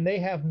 and they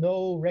have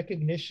no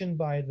recognition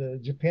by the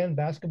Japan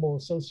Basketball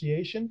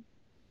Association.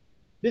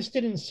 This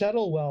didn't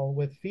settle well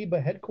with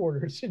FIBA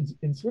headquarters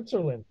in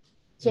Switzerland.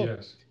 So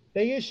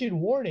they issued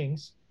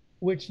warnings,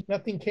 which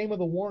nothing came of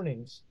the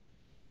warnings.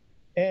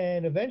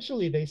 And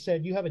eventually they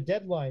said, you have a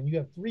deadline. You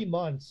have 3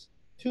 months,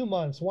 2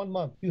 months, 1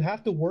 month. You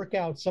have to work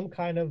out some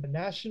kind of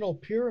national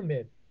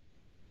pyramid.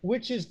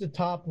 Which is the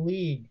top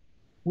league?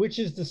 Which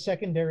is the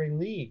secondary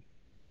league?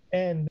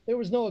 And there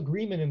was no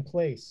agreement in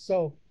place.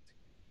 So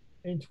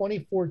in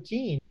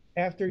 2014,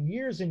 after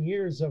years and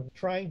years of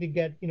trying to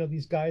get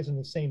these guys on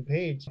the same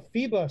page,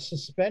 FIBA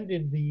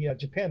suspended the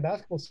Japan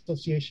Basketball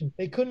Association.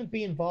 They couldn't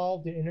be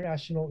involved in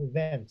international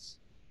events.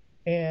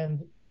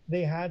 And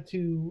they had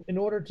to, in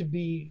order to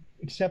be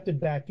accepted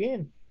back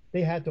in,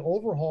 they had to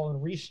overhaul and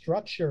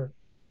restructure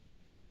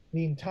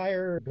the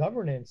entire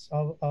governance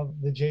of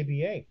the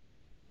JBA,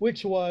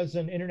 which was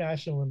an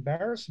international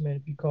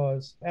embarrassment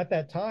because at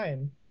that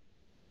time,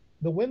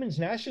 the women's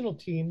national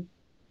team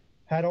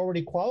had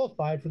already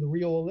qualified for the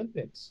Rio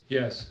Olympics.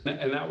 Yes,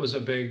 and that was a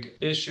big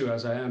issue,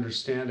 as I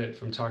understand it,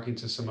 from talking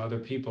to some other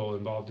people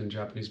involved in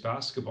Japanese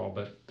basketball.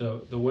 But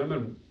the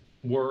women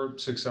were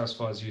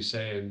successful, as you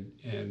say,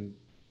 in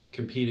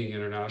competing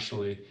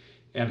internationally,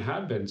 and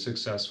had been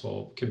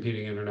successful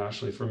competing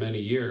internationally for many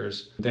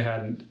years. They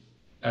hadn't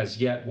as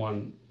yet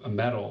won a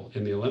medal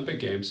in the Olympic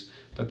Games,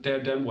 but they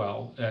had done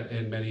well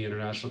in many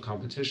international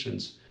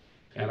competitions.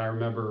 And I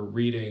remember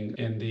reading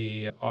in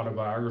the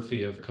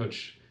autobiography of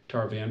Coach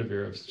Tara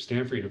Vanderveer of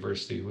Stanford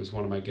University, who was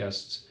one of my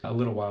guests a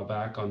little while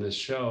back on this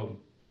show,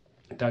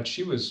 that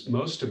she was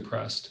most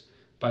impressed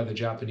by the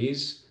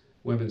Japanese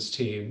women's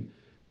team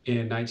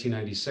in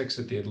 1996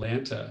 at the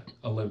Atlanta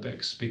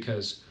Olympics,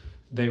 because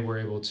they were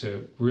able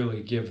to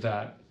really give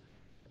that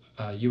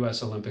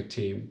U.S. Olympic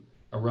team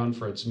a run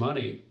for its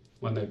money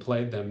when they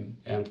played them.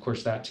 And of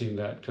course, that team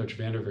that Coach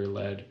Vanderveer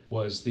led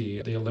was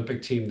the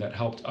Olympic team that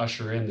helped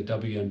usher in the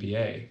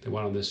WNBA. They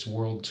went on this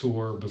world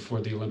tour before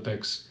the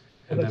Olympics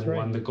and then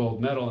won the gold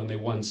medal, and they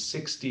won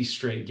 60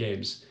 straight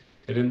games.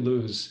 They didn't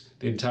lose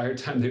the entire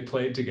time they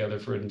played together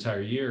for an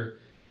entire year.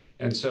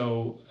 And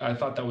so I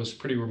thought that was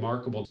pretty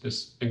remarkable.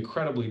 This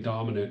incredibly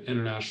dominant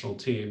international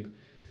team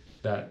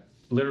that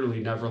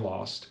literally never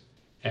lost.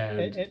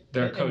 And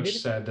their coach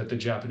said that the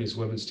Japanese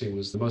women's team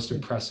was the most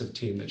impressive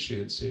team that she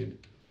had seen.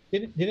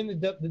 Didn't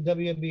the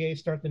WNBA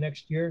start the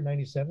next year,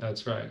 97?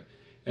 That's right.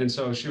 And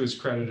so she was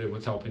credited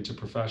with helping to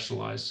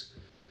professionalize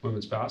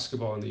women's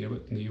basketball in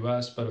the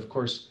US. But of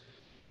course,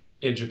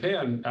 in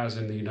Japan, as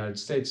in the United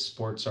States,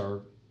 sports are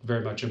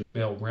very much a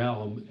male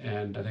realm.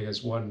 And I think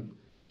as one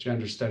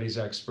gender studies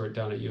expert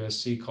down at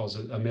USC calls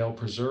it, a male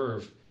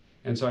preserve.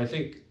 And so I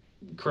think,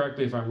 correct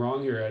me if I'm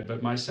wrong here, Ed,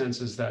 but my sense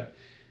is that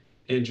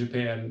in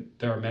Japan,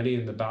 there are many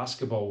in the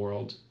basketball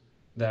world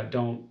that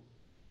don't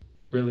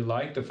really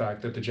like the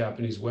fact that the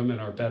Japanese women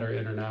are better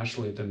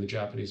internationally than the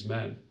Japanese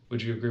men.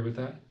 Would you agree with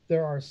that?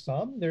 There are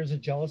some. There's a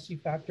jealousy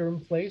factor in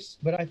place,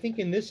 but I think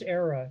in this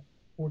era,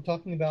 we're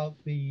talking about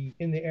in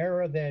the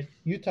era that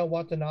Yuta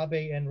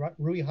Watanabe and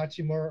Rui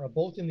Hachimura are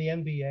both in the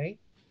NBA.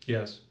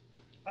 Yes.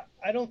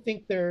 I don't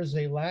think there's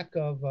a lack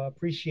of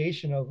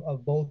appreciation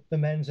of both the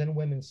men's and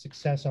women's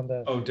success on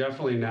the. Oh,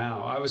 definitely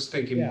now. I was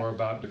thinking Yeah. more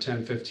about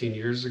 10, 15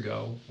 years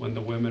ago when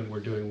the women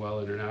were doing well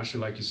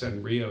internationally, like you said,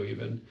 in Rio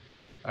even.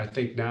 I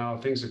think now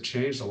things have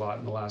changed a lot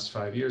in the last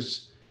 5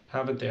 years,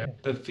 haven't they?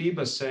 The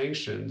FIBA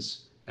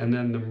sanctions and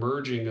then the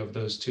merging of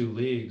those two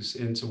leagues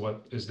into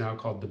what is now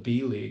called the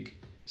B League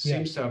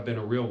seems to have been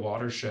a real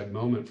watershed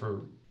moment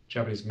for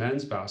Japanese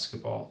men's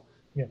basketball.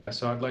 Yeah.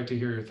 So I'd like to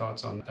hear your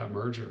thoughts on that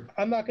merger.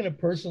 I'm not going to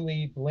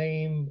personally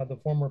blame the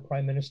former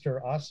Prime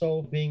Minister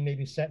Aso being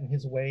maybe set in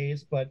his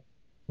ways, but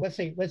let's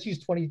use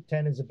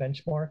 2010 as a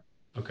benchmark.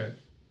 Okay.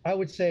 I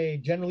would say,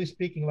 generally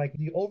speaking, like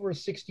the over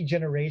 60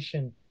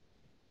 generation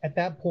at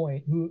that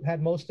point, who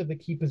had most of the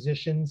key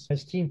positions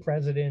as team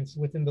presidents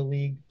within the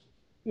league,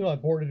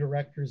 board of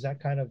directors, that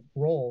kind of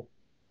role.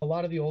 A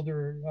lot of the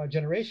older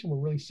generation were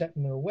really set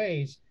in their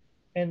ways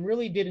and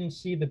really didn't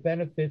see the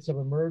benefits of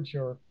a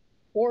merger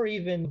or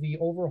even the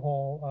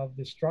overhaul of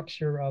the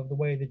structure of the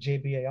way the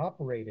JBA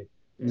operated.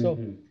 Mm-hmm. So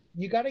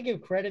you got to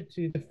give credit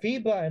to the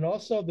FIBA and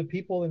also the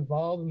people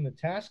involved in the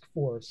task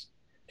force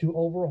to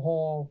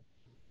overhaul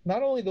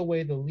not only the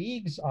way the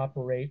leagues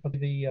operate, but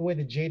the way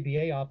the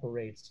JBA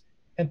operates.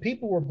 And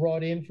people were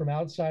brought in from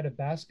outside of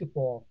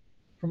basketball,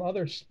 from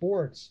other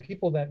sports,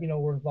 people that,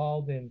 were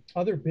involved in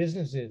other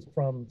businesses,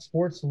 from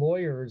sports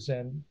lawyers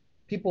and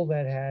people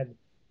that had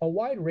a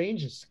wide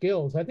range of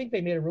skills. I think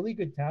they made a really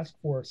good task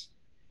force.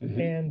 Mm-hmm.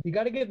 And you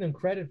got to give them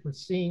credit for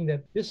seeing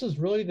that this is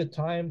really the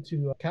time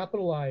to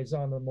capitalize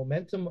on the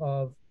momentum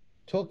of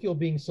Tokyo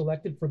being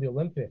selected for the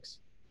Olympics.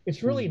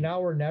 It's really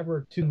now or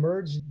never to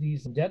merge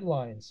these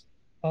deadlines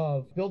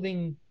of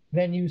building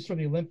venues for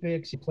the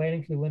Olympics,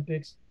 planning for the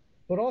Olympics,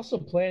 but also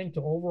planning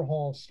to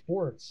overhaul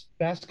sports,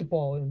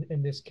 basketball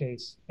in this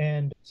case.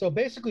 And so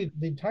basically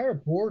the entire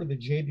board of the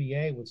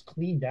JBA was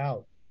cleaned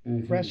out.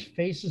 Mm-hmm. Fresh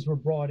faces were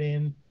brought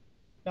in.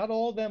 Not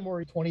all of them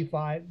were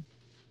 25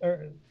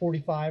 or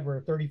 45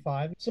 or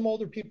 35. Some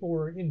older people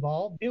were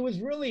involved. It was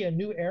really a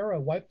new era,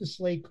 wipe the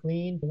slate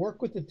clean,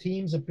 work with the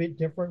teams a bit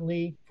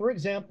differently. For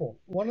example,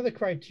 one of the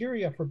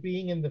criteria for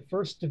being in the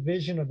first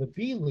division of the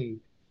B League,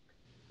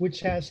 which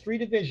has 3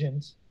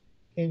 divisions,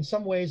 in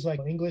some ways like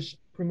English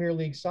Premier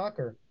League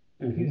soccer,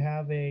 you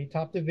have a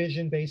top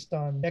division based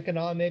on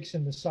economics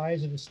and the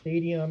size of the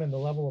stadium and the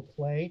level of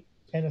play,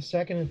 and a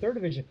second and third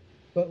division.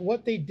 But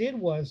what they did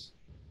was,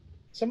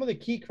 some of the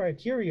key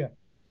criteria,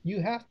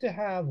 you have to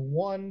have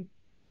one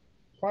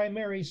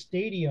primary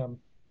stadium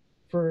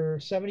for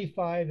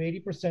 75,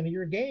 80% of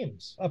your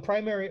games, a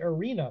primary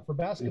arena for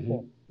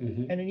basketball.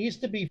 And it needs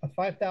to be a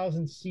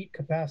 5,000 seat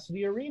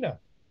capacity arena.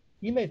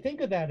 You may think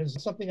of that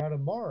as something out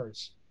of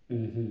Mars,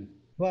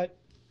 but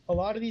a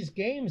lot of these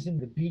games in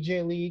the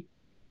BJ League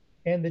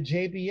and the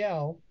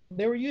JBL,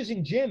 they were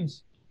using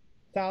gyms,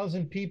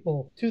 1,000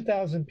 people,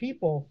 2,000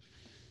 people,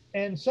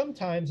 and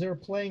sometimes they were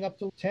playing up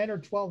to 10 or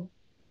 12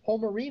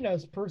 home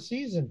arenas per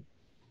season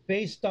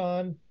based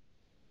on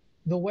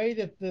the way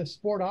that the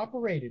sport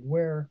operated,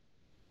 where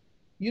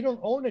you don't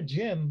own a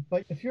gym,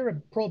 but if you're a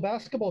pro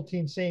basketball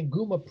team, say in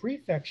Guma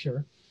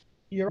Prefecture,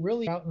 you're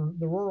really out in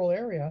the rural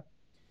area,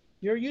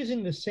 you're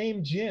using the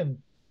same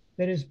gym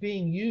that is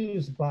being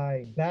used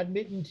by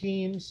badminton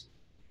teams,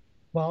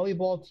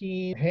 volleyball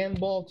teams,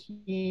 handball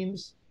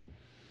teams,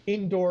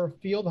 indoor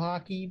field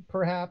hockey,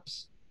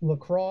 perhaps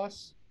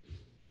lacrosse.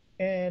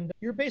 And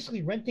you're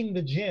basically renting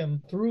the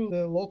gym through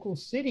the local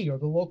city or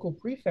the local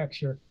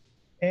prefecture.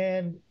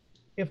 And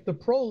if the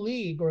pro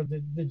league or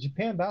the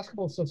Japan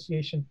Basketball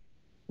Association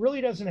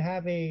really doesn't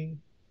have a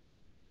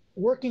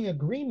working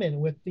agreement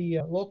with the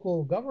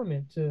local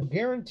government to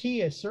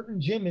guarantee a certain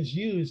gym is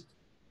used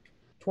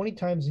 20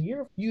 times a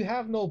year, you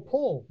have no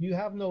pull, you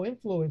have no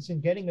influence in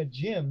getting a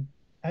gym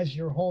as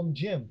your home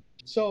gym.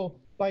 So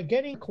by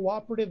getting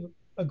cooperative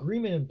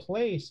agreement in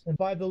place, and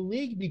by the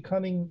league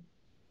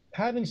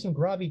having some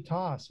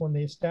gravitas when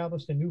they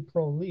established a new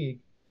pro league,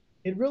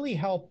 it really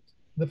helped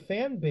the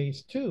fan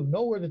base too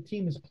know where the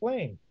team is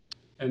playing.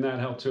 And that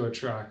helped to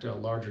attract a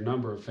larger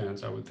number of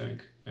fans, I would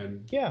think.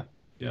 And yeah,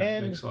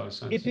 and it makes a lot of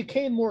sense. It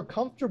became more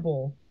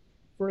comfortable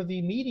for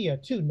the media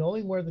too,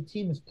 knowing where the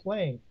team is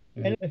playing.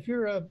 And if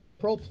you're a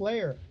pro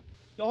player,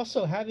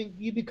 also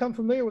you become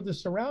familiar with the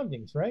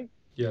surroundings, right?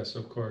 Yes,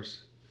 of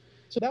course.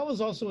 So that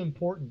was also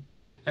important.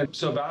 And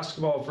so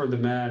basketball for the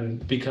men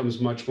becomes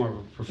much more of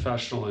a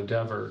professional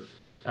endeavor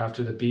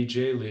after the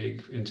BJ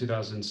League in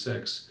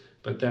 2006,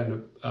 but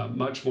then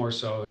much more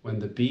so when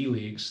the B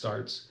League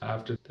starts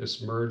after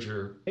this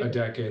merger a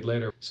decade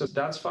later. So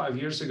that's 5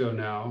 years ago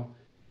now.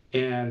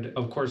 And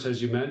of course,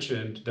 as you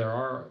mentioned, there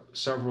are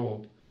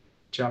several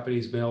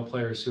Japanese male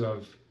players who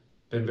have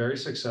been very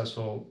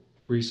successful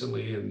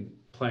recently in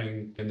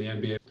playing in the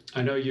NBA.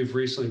 I know you've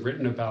recently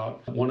written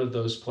about one of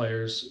those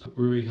players,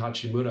 Rui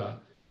Hachimura,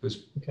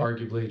 who's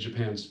arguably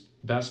Japan's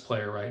best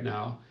player right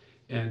now.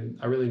 And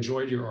I really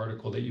enjoyed your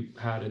article that you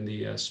had in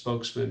the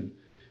Spokesman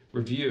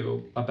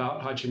review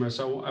about Hachimura.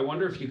 So I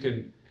wonder if you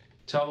can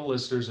tell the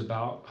listeners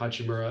about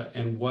Hachimura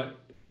and what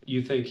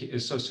you think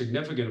is so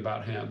significant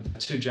about him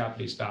to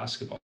Japanese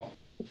basketball.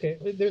 Okay,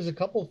 there's a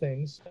couple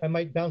things. I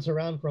might bounce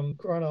around from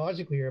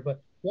chronologically here,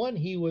 but one,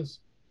 he was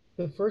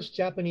the first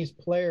Japanese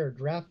player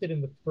drafted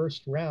in the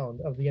first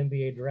round of the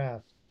NBA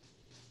draft.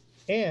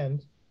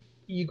 And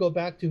you go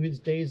back to his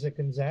days at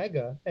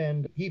Gonzaga,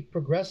 and he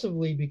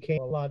progressively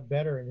became a lot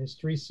better in his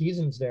 3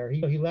 seasons there.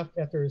 He left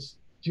after his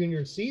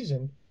junior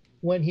season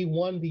when he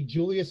won the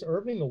Julius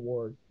Erving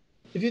Award.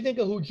 If you think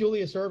of who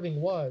Julius Erving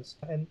was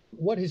and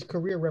what his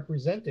career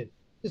represented,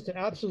 just an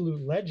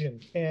absolute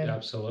legend. And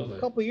Absolutely. A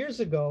couple of years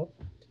ago,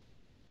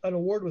 an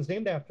award was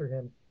named after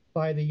him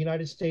by the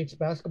United States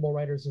Basketball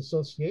Writers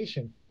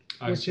Association,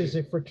 which is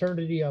a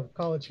fraternity of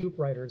college hoop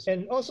writers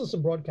and also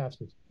some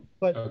broadcasters.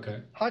 But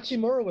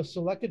Hachimura was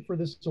selected for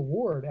this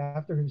award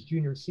after his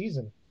junior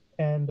season.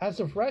 And as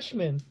a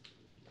freshman,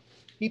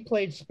 he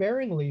played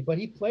sparingly, but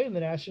he played in the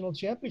national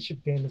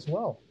championship game as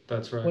well.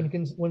 That's right.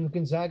 When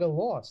Gonzaga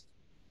lost.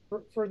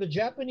 For the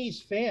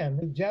Japanese fan,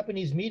 the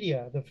Japanese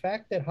media, the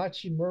fact that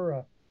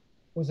Hachimura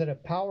was at a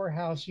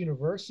powerhouse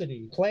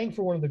university, playing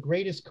for one of the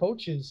greatest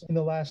coaches in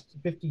the last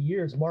 50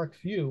 years, Mark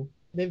Few.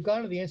 They've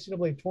gone to the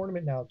NCAA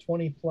tournament now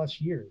 20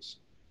 plus years.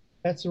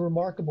 That's a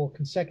remarkable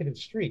consecutive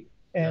streak.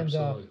 And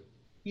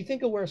you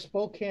think of where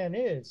Spokane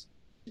is,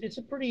 it's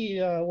a pretty,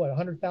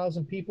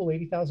 100,000 people,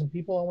 80,000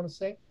 people, I want to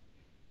say.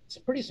 It's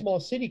a pretty small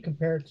city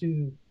compared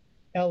to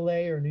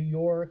LA or New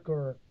York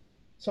or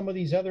some of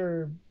these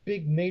other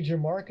big major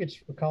markets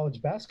for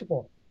college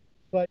basketball.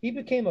 But he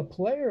became a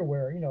player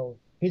where,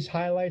 his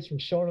highlights were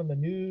shown on the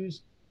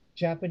news.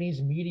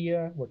 Japanese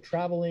media were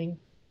traveling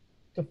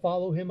to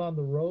follow him on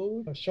the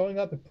road, showing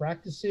up at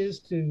practices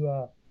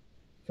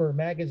for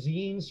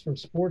magazines, for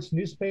sports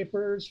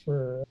newspapers,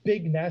 for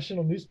big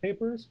national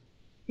newspapers.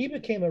 He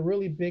became a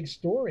really big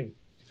story.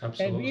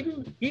 Absolutely.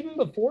 And even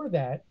before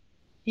that,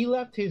 he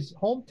left his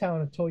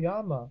hometown of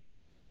Toyama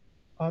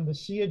on the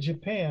Sea of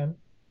Japan,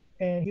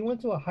 and he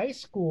went to a high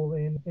school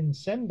in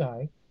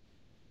Sendai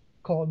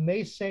called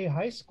Meisei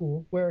High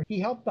School, where he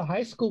helped the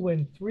high school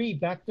win 3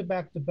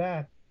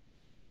 back-to-back-to-back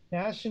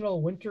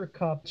National Winter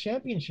Cup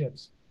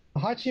championships.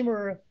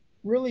 Hachimura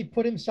really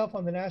put himself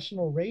on the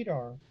national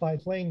radar by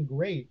playing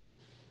great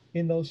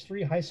in those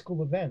 3 high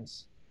school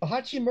events.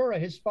 Hachimura,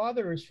 his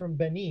father is from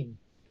Benin,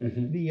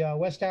 the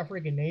West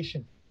African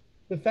nation.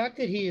 The fact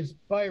that he is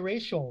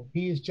biracial,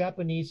 he is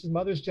Japanese, his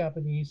mother's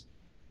Japanese,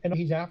 and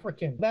he's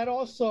African.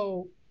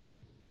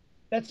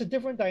 That's a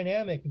different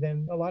dynamic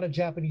than a lot of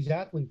Japanese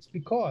athletes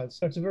because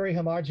it's a very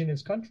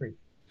homogenous country.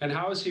 And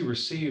how is he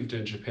received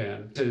in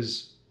Japan?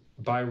 His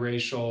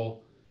biracial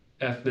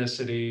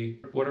ethnicity,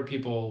 what are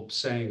people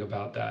saying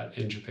about that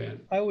in Japan?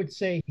 I would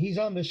say he's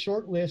on the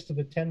short list of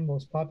the 10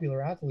 most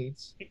popular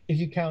athletes, if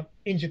you count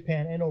in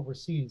Japan and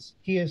overseas.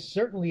 He has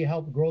certainly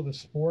helped grow the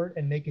sport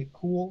and make it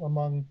cool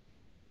among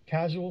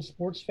casual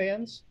sports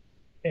fans.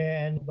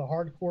 And the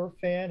hardcore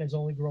fan has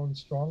only grown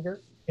stronger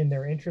in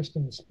their interest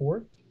in the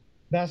sport.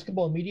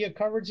 Basketball media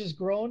coverage has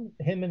grown.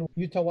 Him and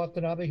Yuta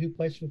Watanabe, who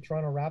plays for the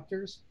Toronto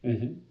Raptors,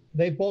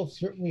 they both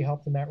certainly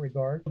helped in that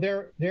regard.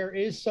 There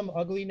is some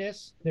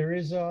ugliness. There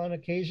is on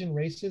occasion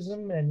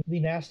racism and the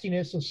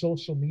nastiness of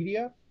social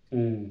media,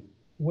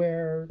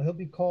 where he'll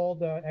be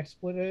called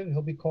expletive,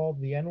 he'll be called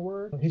the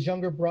N-word. His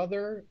younger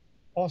brother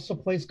also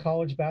plays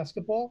college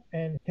basketball,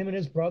 and him and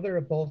his brother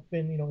have both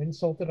been,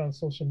 insulted on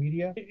social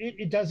media.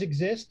 It does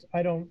exist.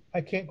 I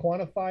can't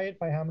quantify it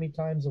by how many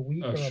times a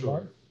week or a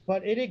month,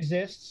 but it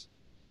exists.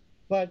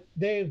 But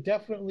they've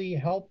definitely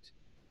helped,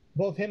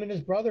 both him and his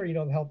brother,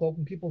 helped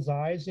open people's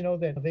eyes,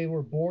 that they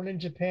were born in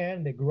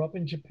Japan, they grew up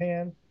in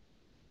Japan,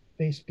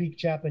 they speak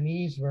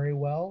Japanese very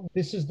well.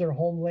 This is their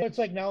homeland. It's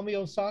like Naomi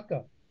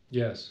Osaka.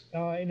 Yes.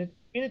 In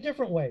a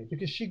different way,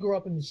 because she grew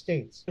up in the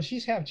States.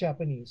 She's half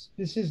Japanese.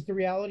 This is the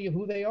reality of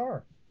who they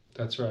are.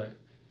 That's right.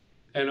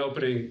 And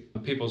opening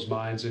people's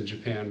minds in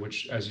Japan,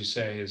 which, as you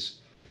say, is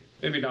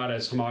maybe not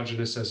as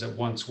homogenous as it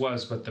once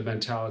was, but the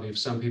mentality of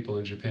some people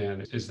in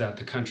Japan is that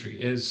the country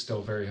is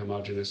still very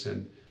homogenous,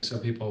 and some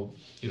people,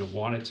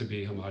 want it to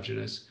be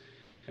homogenous.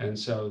 And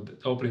so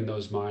opening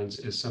those minds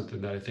is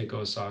something that I think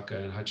Osaka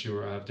and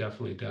Hachimura have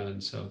definitely done.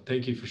 So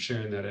thank you for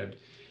sharing that, Ed.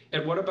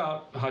 And what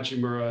about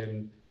Hachimura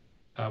and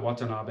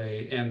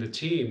Watanabe and the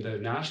team, the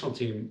national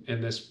team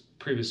in this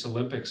previous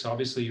Olympics?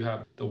 Obviously, you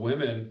have the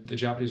women, the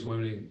Japanese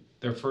women,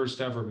 their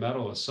first ever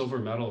medal, a silver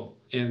medal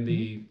in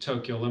the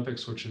Tokyo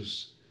Olympics, which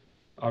is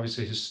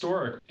obviously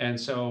historic. And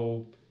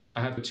so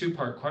I have a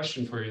two-part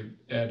question for you,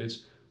 Ed.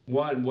 Is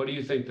one, what do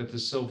you think that the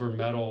silver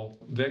medal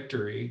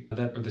victory,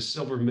 that or the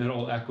silver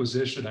medal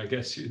acquisition, I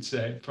guess you'd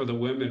say, for the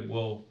women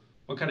will,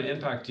 what kind of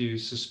impact do you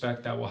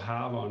suspect that will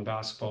have on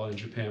basketball in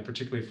Japan,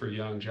 particularly for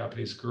young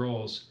Japanese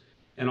girls?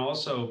 And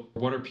also,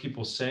 what are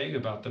people saying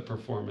about the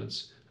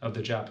performance of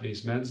the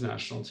Japanese men's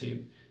national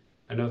team?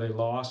 I know they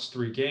lost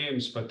 3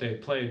 games, but they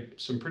played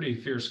some pretty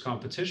fierce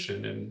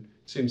competition, and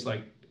it seems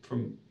like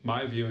from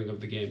my viewing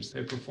of the games,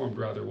 they performed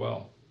rather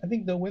well. I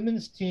think the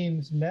women's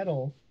team's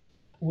medal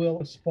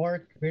will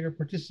spark greater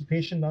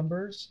participation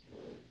numbers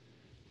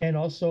and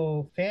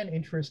also fan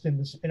interest in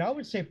this. And I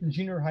would say from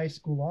junior high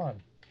school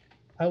on,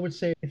 I would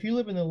say if you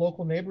live in the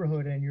local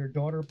neighborhood and your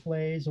daughter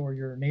plays or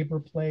your neighbor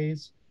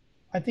plays,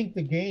 I think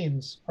the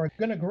games are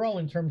going to grow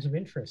in terms of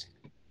interest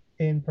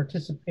in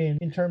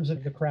terms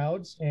of the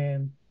crowds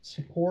and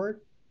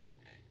support.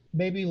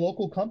 Maybe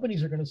local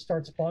companies are going to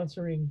start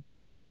sponsoring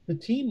the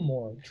team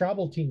more,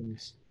 travel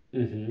teams,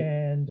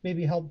 and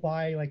maybe help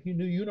buy like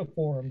new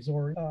uniforms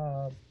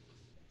or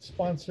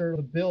sponsor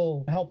the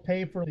bill, help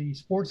pay for the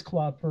sports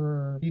club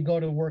for you go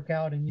to work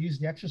out and use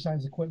the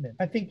exercise equipment.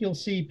 I think you'll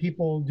see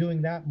people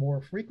doing that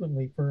more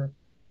frequently for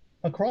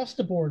across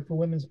the board for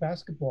women's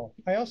basketball.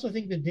 I also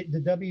think that the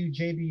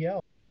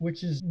WJBL,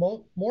 which is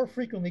more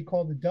frequently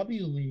called the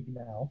W League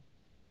now,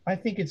 I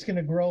think it's going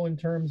to grow in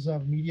terms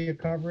of media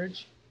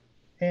coverage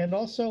and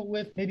also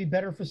with maybe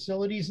better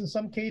facilities in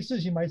some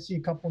cases. You might see a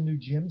couple new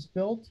gyms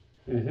built.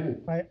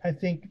 I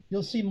think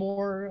you'll see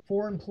more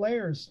foreign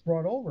players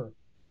brought over,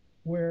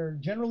 where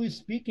generally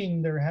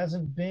speaking, there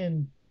hasn't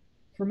been,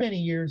 for many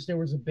years, there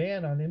was a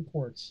ban on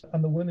imports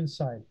on the women's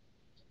side.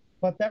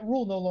 But that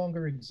rule no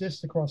longer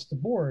exists across the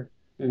board.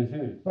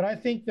 But I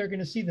think they're going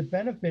to see the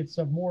benefits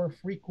of more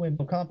frequent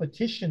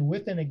competition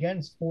with and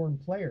against foreign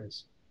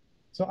players.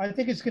 So I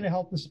think it's going to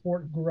help the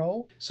sport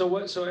grow. So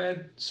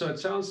Ed, so it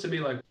sounds to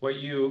me like what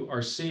you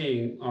are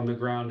seeing on the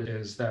ground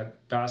is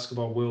that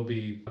basketball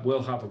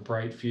will have a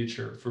bright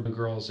future for the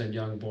girls and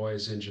young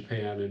boys in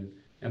Japan,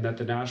 and that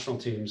the national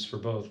teams for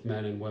both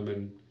men and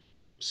women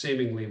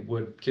seemingly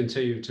would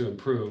continue to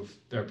improve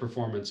their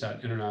performance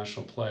at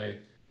international play,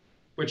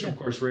 which of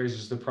course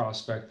raises the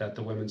prospect that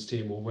the women's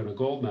team will win a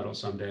gold medal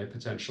someday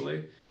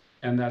potentially,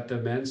 and that the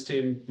men's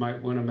team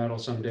might win a medal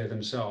someday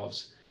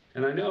themselves.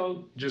 And I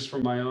know just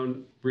from my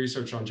own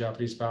research on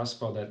Japanese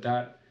basketball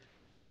that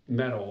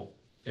medal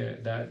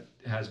that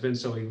has been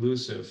so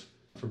elusive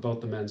for both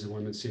the men's and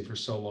women's team for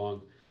so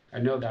long, I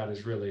know that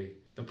is really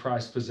the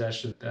prized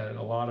possession that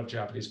a lot of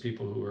Japanese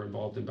people who are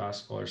involved in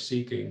basketball are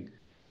seeking.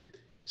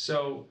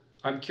 So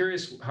I'm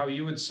curious how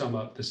you would sum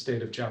up the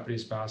state of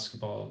Japanese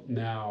basketball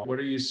now. What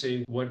are you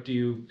seeing? What do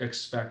you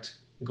expect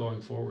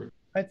going forward?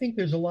 I think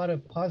there's a lot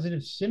of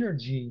positive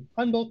synergy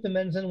on both the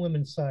men's and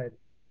women's side.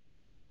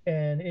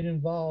 And it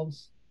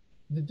involves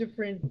the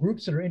different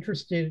groups that are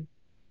interested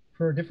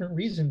for different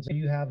reasons.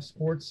 You have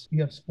sports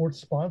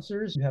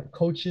sponsors, you have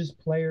coaches,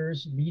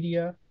 players,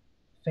 media,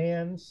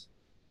 fans,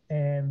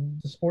 and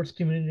the sports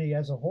community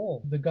as a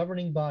whole, the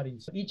governing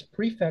bodies. Each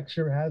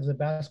prefecture has a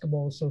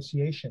basketball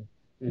association,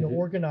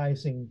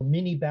 organizing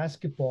mini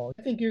basketball.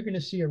 I think you're going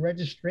to see a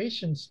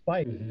registration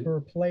spike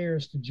for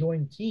players to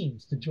join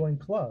teams, to join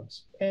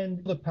clubs,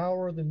 and the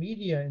power of the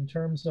media in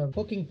terms of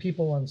hooking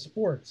people on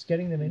sports,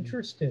 getting them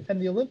interested.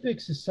 And the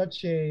Olympics is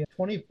such a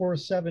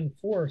 24/7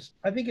 force.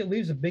 I think it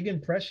leaves a big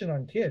impression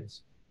on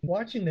kids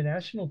watching the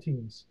national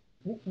teams.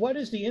 What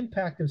is the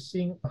impact of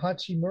seeing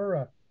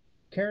Hachimura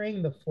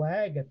carrying the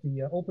flag at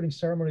the opening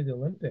ceremony of the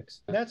Olympics?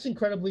 That's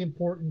incredibly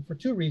important for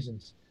 2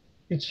 reasons.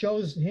 It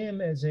shows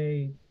him as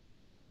a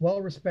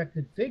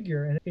well-respected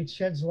figure, and it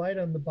sheds light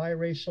on the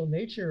biracial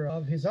nature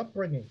of his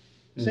upbringing.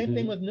 Same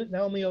thing with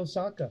Naomi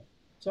Osaka.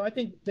 So I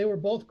think they were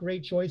both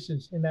great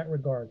choices in that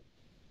regard.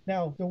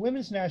 Now, the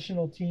women's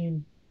national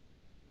team,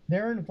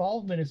 their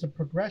involvement is a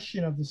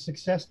progression of the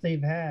success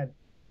they've had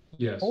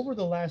over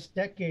the last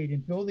decade in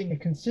building a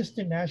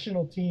consistent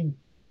national team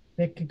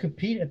that can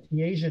compete at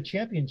the Asia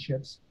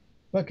Championships,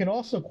 but can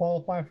also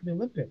qualify for the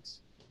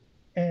Olympics.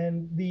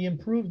 And the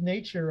improved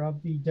nature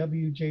of the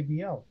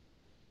WJBL.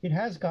 It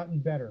has gotten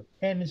better.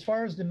 And as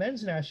far as the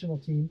men's national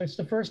team, it's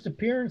the first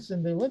appearance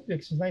in the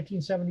Olympics since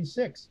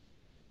 1976.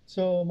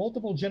 So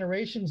multiple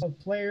generations of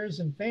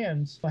players and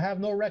fans have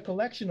no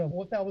recollection of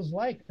what that was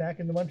like back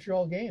in the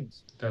Montreal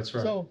Games. That's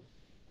right. So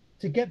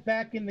to get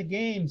back in the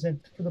games and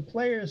for the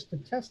players to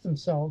test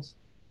themselves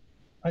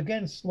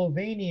against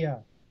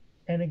Slovenia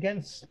and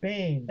against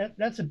Spain,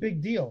 that's a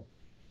big deal.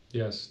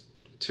 Yes,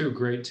 2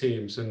 great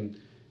teams, and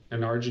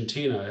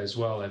Argentina as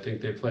well. I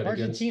think they played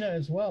against Argentina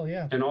as well,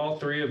 yeah. And all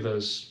 3 of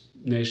those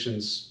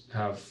nations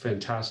have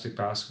fantastic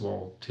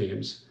basketball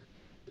teams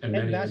and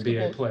many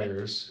NBA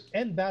players.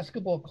 And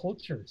basketball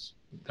cultures.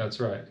 That's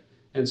right.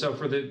 And so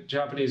for the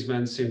Japanese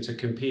men's team to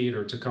compete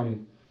or to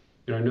come,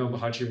 I know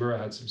Hachimura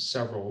had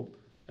several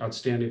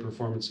outstanding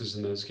performances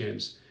in those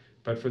games,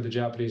 but for the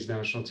Japanese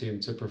national team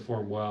to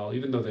perform well,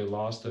 even though they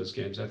lost those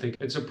games, I think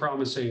it's a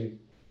promising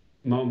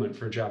moment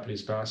for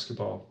Japanese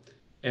basketball.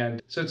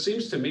 And so it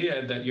seems to me,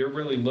 Ed, that you're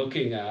really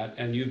looking at,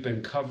 and you've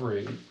been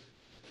covering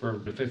for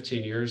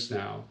 15 years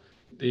now,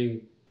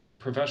 the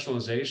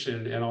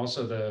professionalization and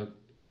also the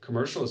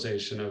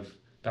commercialization of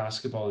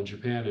basketball in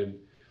Japan.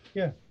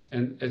 Yeah.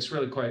 And it's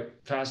really quite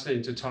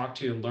fascinating to talk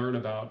to you and learn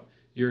about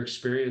your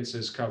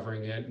experiences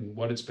covering it and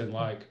what it's been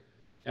like.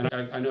 And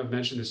I know I've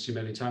mentioned this to you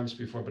many times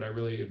before, but I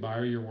really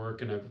admire your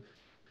work, and I've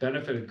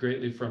benefited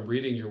greatly from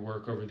reading your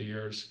work over the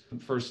years,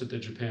 first at the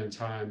Japan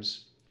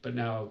Times, but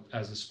now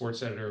as the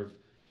sports editor of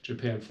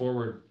Japan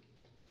Forward.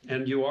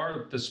 And you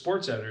are the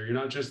sports editor. You're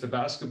not just the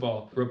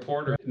basketball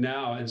reporter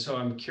now. And so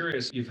I'm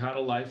curious, you've had a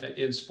life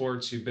in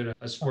sports. You've been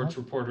a sports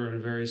reporter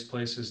in various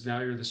places.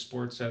 Now you're the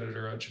sports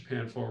editor at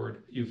Japan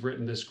Forward. You've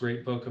written this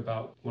great book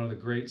about one of the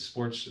great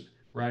sports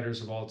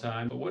writers of all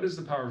time. But what is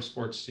the power of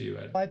sports to you,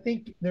 Ed? I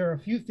think there are a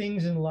few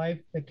things in life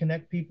that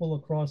connect people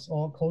across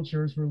all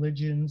cultures,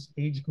 religions,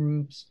 age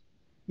groups,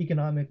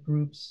 economic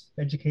groups,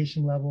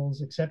 education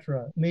levels,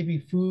 etc. Maybe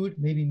food,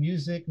 maybe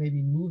music,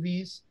 maybe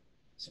movies.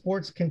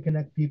 Sports can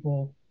connect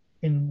people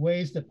in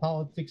ways that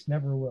politics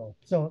never will.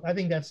 So I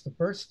think that's the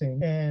first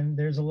thing. And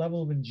there's a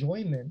level of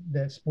enjoyment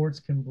that sports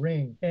can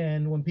bring.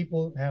 And when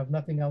people have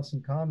nothing else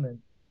in common,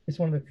 it's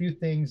one of the few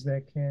things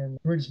that can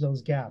bridge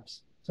those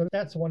gaps. So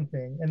that's one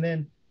thing. And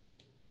then,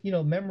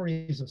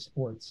 memories of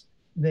sports.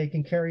 They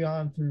can carry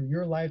on through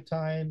your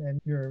lifetime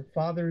and your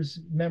father's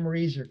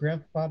memories, your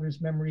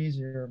grandfather's memories,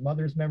 your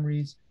mother's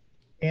memories,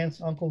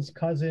 aunts, uncles,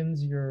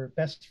 cousins, your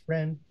best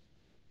friend.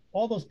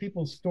 All those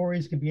people's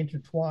stories can be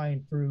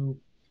intertwined through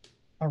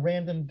a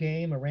random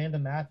game, a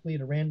random athlete,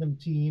 a random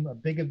team, a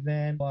big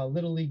event, a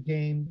little league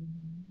game.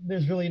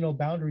 There's really no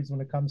boundaries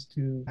when it comes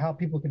to how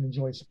people can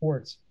enjoy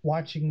sports,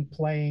 watching,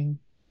 playing,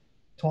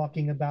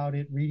 talking about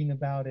it, reading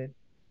about it.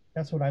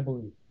 That's what I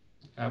believe.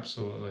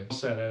 Absolutely. Well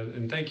said, Ed.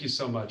 And thank you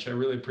so much. I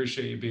really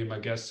appreciate you being my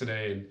guest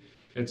today. And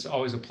it's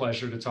always a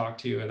pleasure to talk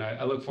to you. And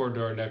I look forward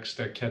to our next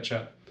catch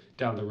up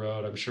down the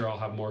road. I'm sure I'll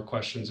have more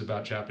questions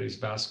about Japanese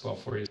basketball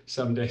for you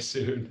someday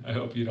soon. I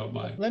hope you don't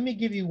mind. Let me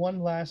give you one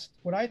last,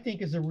 what I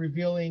think is a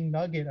revealing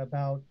nugget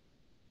about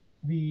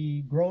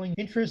the growing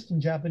interest in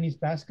Japanese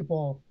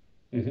basketball.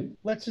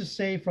 Let's just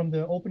say from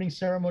the opening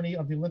ceremony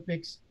of the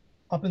Olympics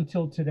up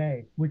until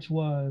today, which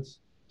was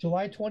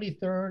July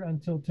 23rd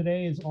until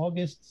today is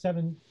August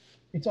 7th.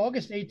 It's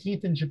August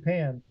 18th in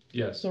Japan.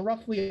 Yes. So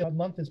roughly a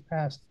month has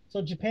passed.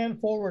 So Japan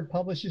Forward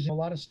publishes a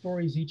lot of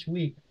stories each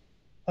week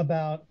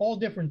about all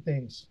different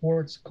things: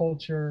 sports,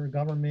 culture,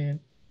 government,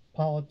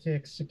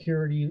 politics,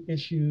 security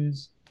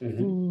issues,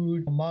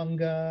 food,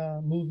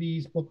 manga,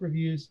 movies, book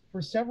reviews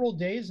for several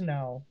days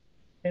now.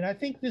 And I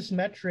think this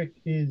metric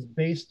is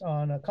based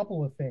on a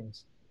couple of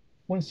things.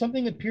 When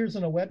something appears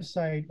on a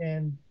website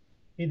and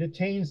it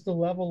attains the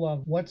level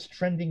of what's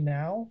trending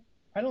now,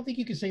 I don't think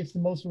you can say it's the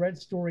most read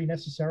story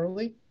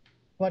necessarily,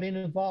 but it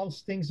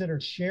involves things that are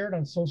shared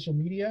on social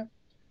media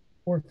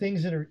or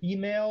things that are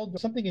emailed.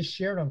 Something is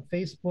shared on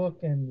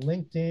Facebook and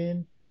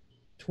LinkedIn,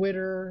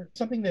 Twitter,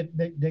 something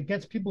that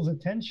gets people's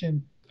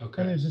attention.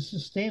 Okay. And there's a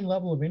sustained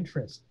level of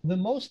interest. The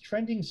most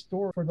trending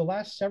story for the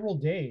last several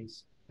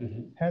days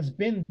has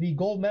been the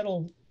gold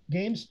medal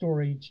game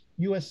story,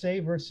 USA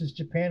versus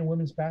Japan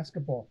women's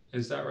basketball.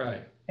 Is that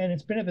right? And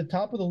it's been at the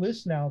top of the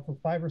list now for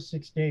 5 or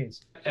 6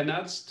 days. And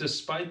that's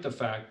despite the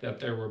fact that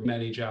there were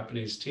many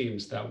Japanese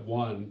teams that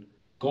won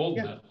gold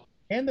medal.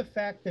 And the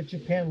fact that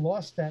Japan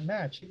lost that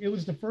match. It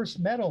was the first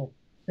medal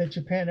that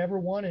Japan ever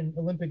won in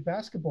Olympic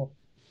basketball.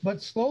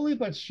 But slowly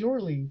but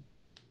surely,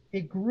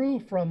 it grew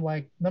from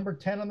like number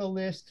 10 on the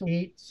list to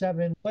 8,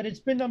 7, but it's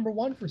been number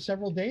 1 for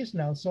several days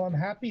now. So I'm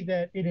happy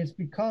that it has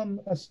become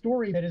a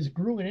story that has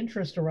grew in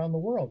interest around the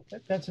world.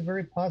 That's a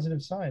very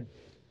positive sign.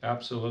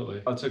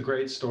 Absolutely. It's a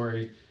great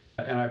story,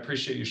 and I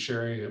appreciate you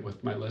sharing it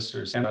with my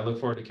listeners. And I look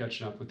forward to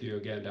catching up with you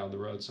again down the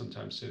road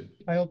sometime soon.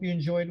 I hope you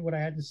enjoyed what I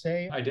had to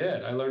say. I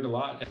did. I learned a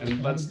lot,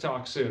 and let's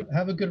talk soon.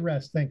 Have a good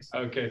rest. Thanks.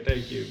 Okay,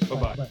 thank you.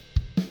 Bye-bye. Bye.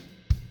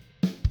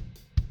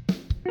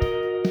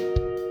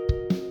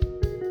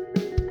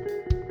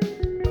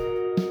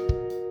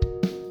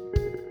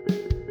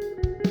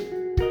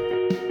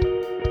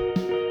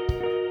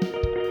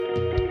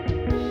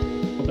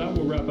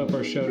 Up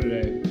our show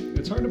today.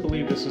 It's hard to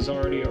believe this is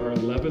already our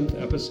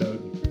 11th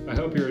episode. I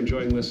hope you're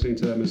enjoying listening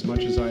to them as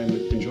much as I am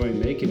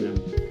enjoying making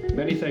them.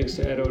 Many thanks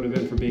to Ed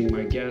Odeven for being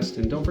my guest,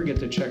 and don't forget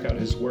to check out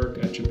his work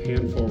at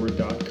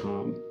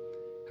japanforward.com.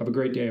 Have a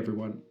great day,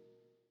 everyone.